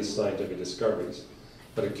about the latest scientific discoveries,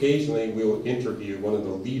 but occasionally we'll interview one of the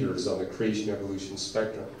leaders on the creation-evolution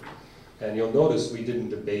spectrum. And you'll notice we didn't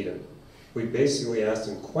debate him. We basically asked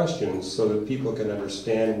him questions so that people can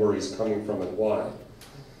understand where he's coming from and why.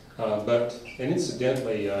 And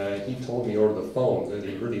incidentally, he told me over the phone that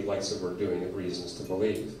he really likes what we're doing at Reasons to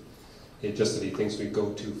Believe. It's just that he thinks we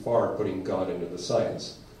go too far putting God into the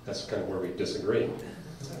science. That's kind of where we disagree.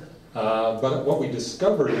 But what we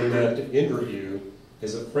discovered in that interview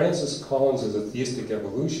is that Francis Collins is a theistic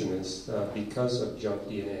evolutionist because of junk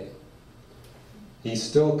DNA. He's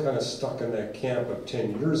still kind of stuck in that camp of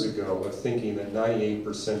 10 years ago of thinking that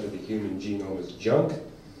 98% of the human genome is junk,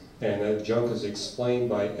 and that junk is explained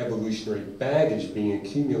by evolutionary baggage being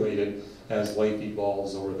accumulated as life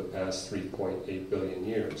evolves over the past 3.8 billion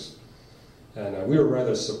years. And we were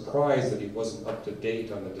rather surprised that he wasn't up to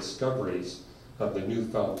date on the discoveries of the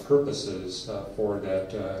newfound purposes for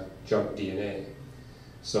that junk DNA.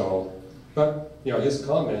 So, but you know, his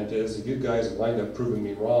comment is, if you guys wind up proving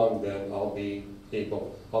me wrong, then I'll be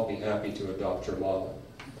happy to adopt your model.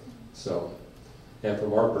 So, and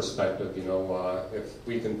from our perspective, you know, if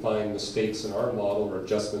we can find mistakes in our model or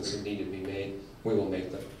adjustments that need to be made, we will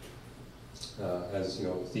make them. As you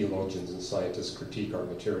know, theologians and scientists critique our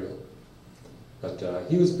material. But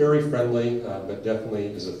he was very friendly, but definitely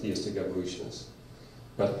is a theistic evolutionist.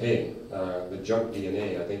 But hey, the junk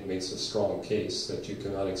DNA, I think, makes a strong case that you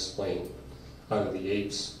cannot explain out of the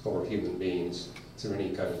apes or human beings through any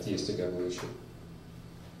kind of theistic evolution.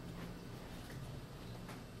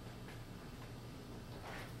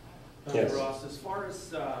 Yes. Ross, as far as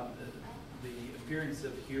the appearance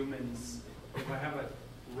of humans, if I have it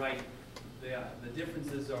right, the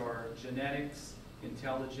differences are genetics,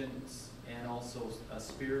 intelligence, and also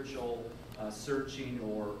spiritual searching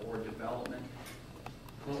or development.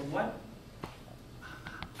 Well,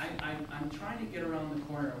 I'm trying to get around the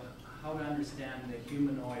corner of how to understand the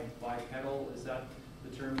humanoid bipedal. Is that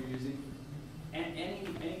the term you're using? And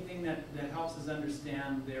anything that helps us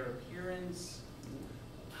understand their appearance.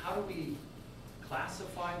 How do we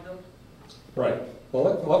classify them? Right.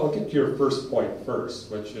 Well, we'll get to your first point first,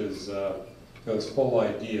 which is this whole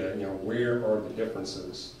idea, you know, where are the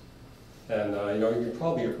differences? And, you know, you've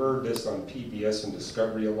probably heard this on PBS and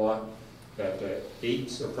Discovery a lot, that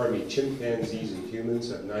chimpanzees and humans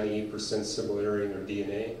have 98% similarity in their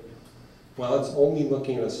DNA. Well, it's only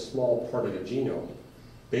looking at a small part of the genome.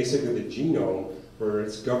 Basically, the genome, where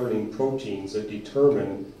it's governing proteins that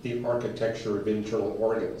determine the architecture of internal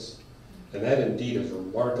organs. And that indeed is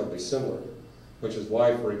remarkably similar, which is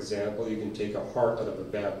why, for example, you can take a heart out of a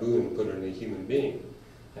baboon and put it in a human being.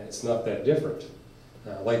 And it's not that different.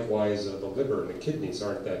 Likewise, the liver and the kidneys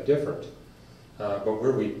aren't that different. But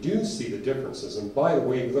where we do see the differences, and by the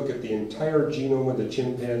way, look at the entire genome of the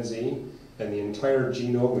chimpanzee and the entire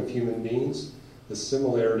genome of human beings, the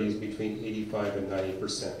similarities between 85 and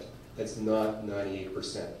 90%. That's not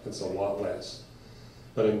 98%. That's a lot less.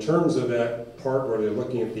 But in terms of that part where they're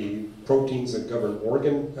looking at the proteins that govern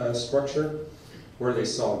organ structure, where they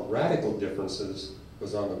saw radical differences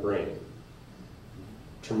was on the brain.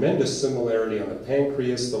 Tremendous similarity on the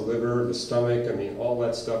pancreas, the liver, the stomach, I mean, all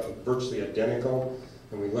that stuff is virtually identical.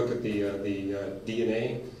 And we look at the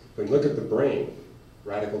DNA, we look at the brain,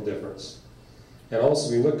 radical difference. And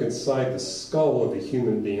also we look inside the skull of a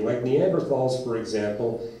human being. Like Neanderthals, for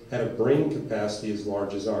example, had a brain capacity as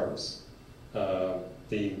large as ours.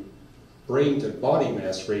 The brain to body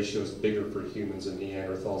mass ratio is bigger for humans than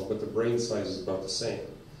Neanderthals, but the brain size is about the same.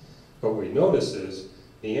 But what we notice is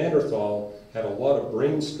Neanderthal had a lot of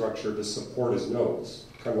brain structure to support his nose,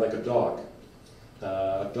 kind of like a dog.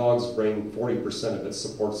 A dog's brain, 40% of it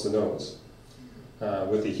supports the nose.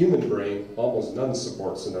 With the human brain, almost none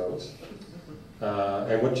supports the nose.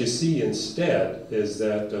 And what you see instead is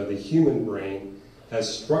that the human brain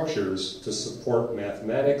has structures to support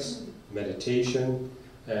mathematics, meditation,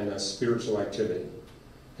 and spiritual activity.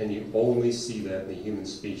 And you only see that in the human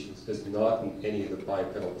species. It's not in any of the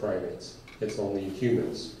bipedal primates. It's only in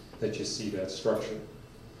humans that you see that structure.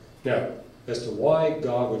 Now, as to why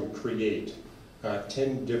God would create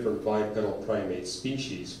 10 different bipedal primate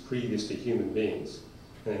species previous to human beings,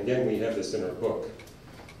 and again we have this in our book,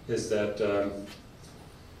 is that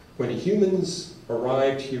when humans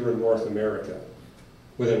arrived here in North America,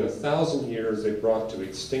 within 1,000 years they brought to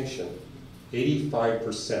extinction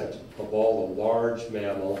 85% of all the large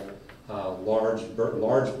mammal,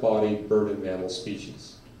 large-bodied bird and mammal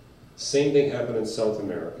species. Same thing happened in South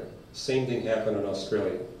America. Same thing happened in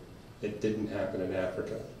Australia. It didn't happen in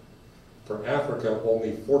Africa. For Africa,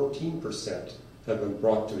 only 14% have been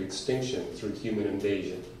brought to extinction through human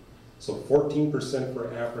invasion. So 14%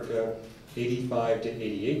 for Africa, 85 to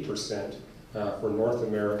 88% for North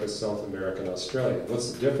America, South America, and Australia.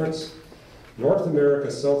 What's the difference? North America,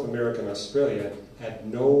 South America, and Australia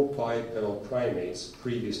had no bipedal primates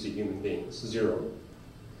previous to human beings, 0.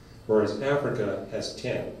 Whereas Africa has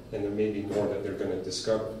 10, and there may be more that they're going to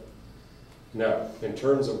discover. Now, in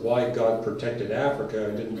terms of why God protected Africa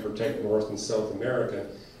and didn't protect North and South America,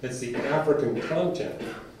 it's the African continent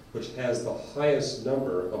which has the highest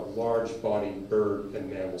number of large-bodied bird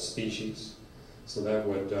and mammal species. So that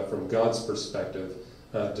would, from God's perspective,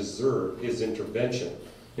 deserve his intervention.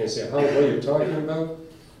 And you say, what are you talking about?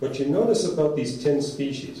 What you notice about these 10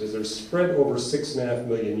 species is they're spread over 6.5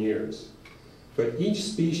 million years. But each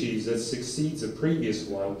species that succeeds the previous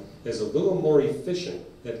one is a little more efficient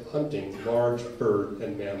at hunting large bird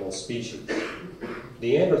and mammal species.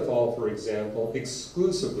 Neanderthal, for example,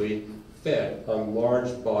 exclusively fed on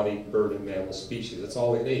large-bodied bird and mammal species. That's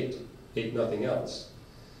all it ate nothing else.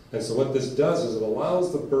 And so what this does is it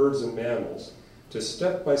allows the birds and mammals to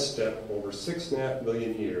step by step over 6.5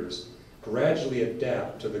 million years gradually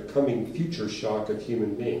adapt to the coming future shock of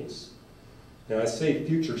human beings. Now I say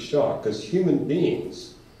future shock because human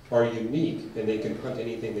beings are unique and they can hunt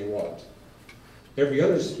anything they want. Every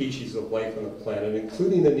other species of life on the planet,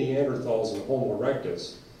 including the Neanderthals and Homo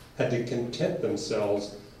erectus, had to content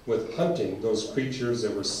themselves with hunting those creatures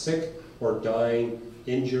that were sick or dying,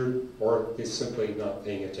 injured, or simply not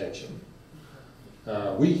paying attention.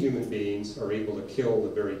 We human beings are able to kill the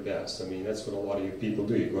very best. I mean, that's what a lot of you people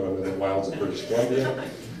do. You go into the wilds of British Columbia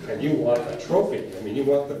and you want a trophy. I mean, you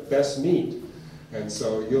want the best meat. And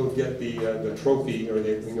so you'll get the trophy, or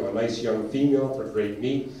a nice young female for great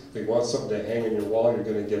meat. If you want something to hang on your wall, you're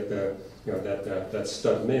going to get that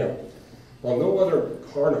stud male. Well, no other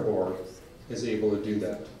carnivore is able to do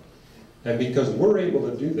that. And because we're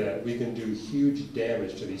able to do that, we can do huge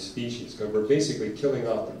damage to these species, because we're basically killing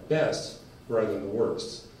off the best rather than the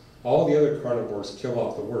worst. All the other carnivores kill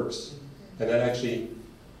off the worst, and that actually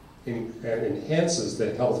enhances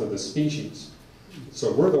the health of the species.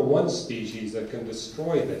 So we're the one species that can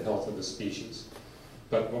destroy the health of the species.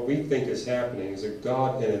 But what we think is happening is that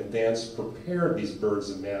God in advance prepared these birds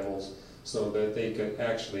and mammals so that they could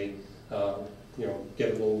actually get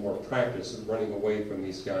a little more practice in running away from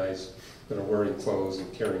these guys that are wearing clothes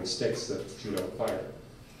and carrying sticks that shoot out fire.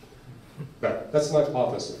 But that's an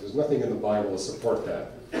hypothesis. There's nothing in the Bible to support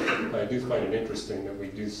that. I do find it interesting that we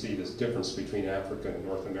do see this difference between Africa and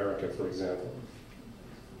North America, for example.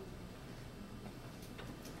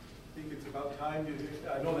 think it's about time.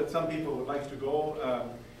 I know that some people would like to go,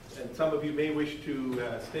 and some of you may wish to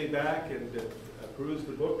stay back and peruse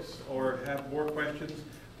the books or have more questions.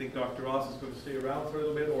 I think Dr. Ross is going to stay around for a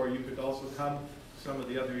little bit, or you could also come to some of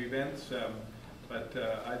the other events. But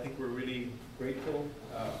I think we're really grateful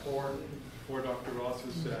for Dr.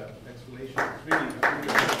 Ross's explanation. It's really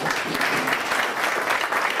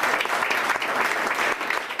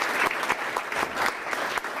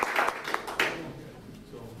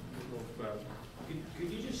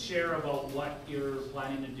Could you just share about what you're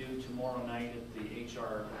planning to do tomorrow night at the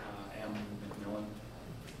HRM Macmillan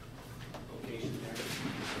location there?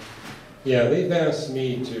 Yeah, they've asked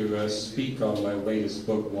me to speak on my latest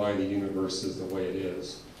book, Why the Universe is the Way It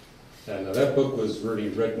Is. And that book was really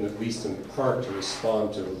written, at least in part, to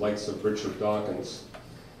respond to the likes of Richard Dawkins.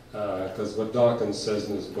 Because what Dawkins says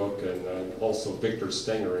in his book, and also Victor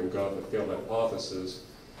Stenger in God and the Failed Hypothesis,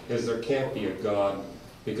 is there can't be a God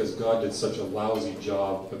because God did such a lousy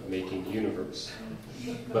job of making the universe.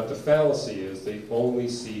 But the fallacy is they only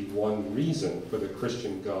see one reason for the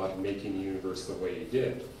Christian God making the universe the way he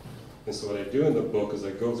did. And so what I do in the book is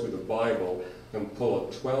I go through the Bible and pull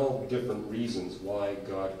up 12 different reasons why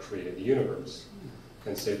God created the universe.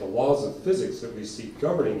 And say the laws of physics that we see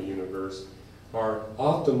governing the universe are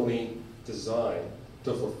optimally designed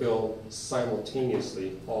to fulfill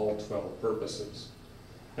simultaneously all 12 purposes.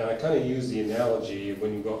 And I kind of use the analogy of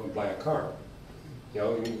when you go out and buy a car. You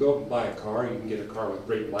know, you can go out and buy a car, you can get a car with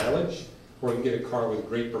great mileage, or you can get a car with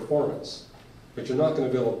great performance. But you're not going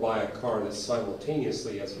to be able to buy a car that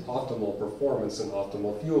simultaneously has optimal performance and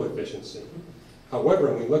optimal fuel efficiency.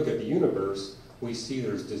 However, when we look at the universe, we see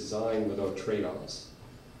there's design without trade-offs.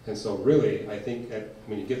 And so really, I think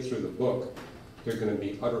when you get through the book, you're going to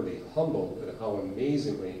be utterly humbled at how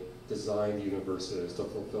amazingly designed the universe is to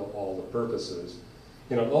fulfill all the purposes.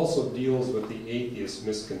 And it also deals with the atheist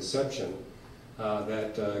misconception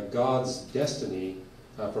that God's destiny,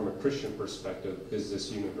 from a Christian perspective, is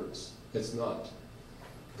this universe. It's not.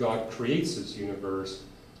 God creates this universe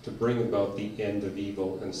to bring about the end of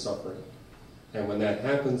evil and suffering. And when that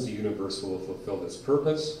happens, the universe will have fulfilled its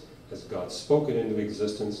purpose. As God spoke it into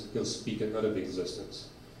existence, he'll speak it out of existence.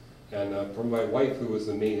 And from my wife, who was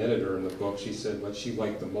the main editor in the book, she said what she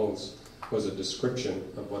liked the most was a description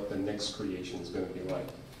of what the next creation is going to be like.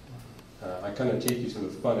 I kind of take you through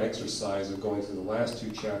the fun exercise of going through the last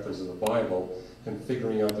 2 chapters of the Bible and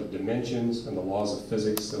figuring out the dimensions and the laws of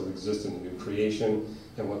physics that will exist in the new creation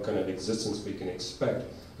and what kind of existence we can expect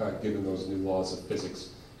given those new laws of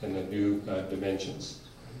physics and the new dimensions.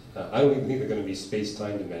 I don't even think they're going to be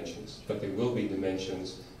space-time dimensions, but they will be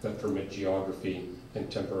dimensions that permit geography and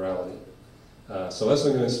temporality. So that's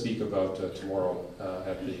what I'm going to speak about tomorrow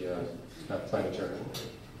at the planetarium.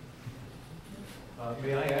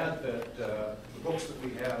 May I add that the books that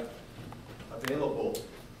we have available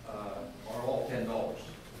are all $10.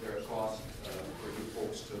 They're a cost for you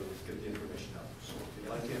folks to get the information out. So if you'd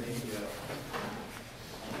like any,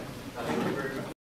 thank you very much.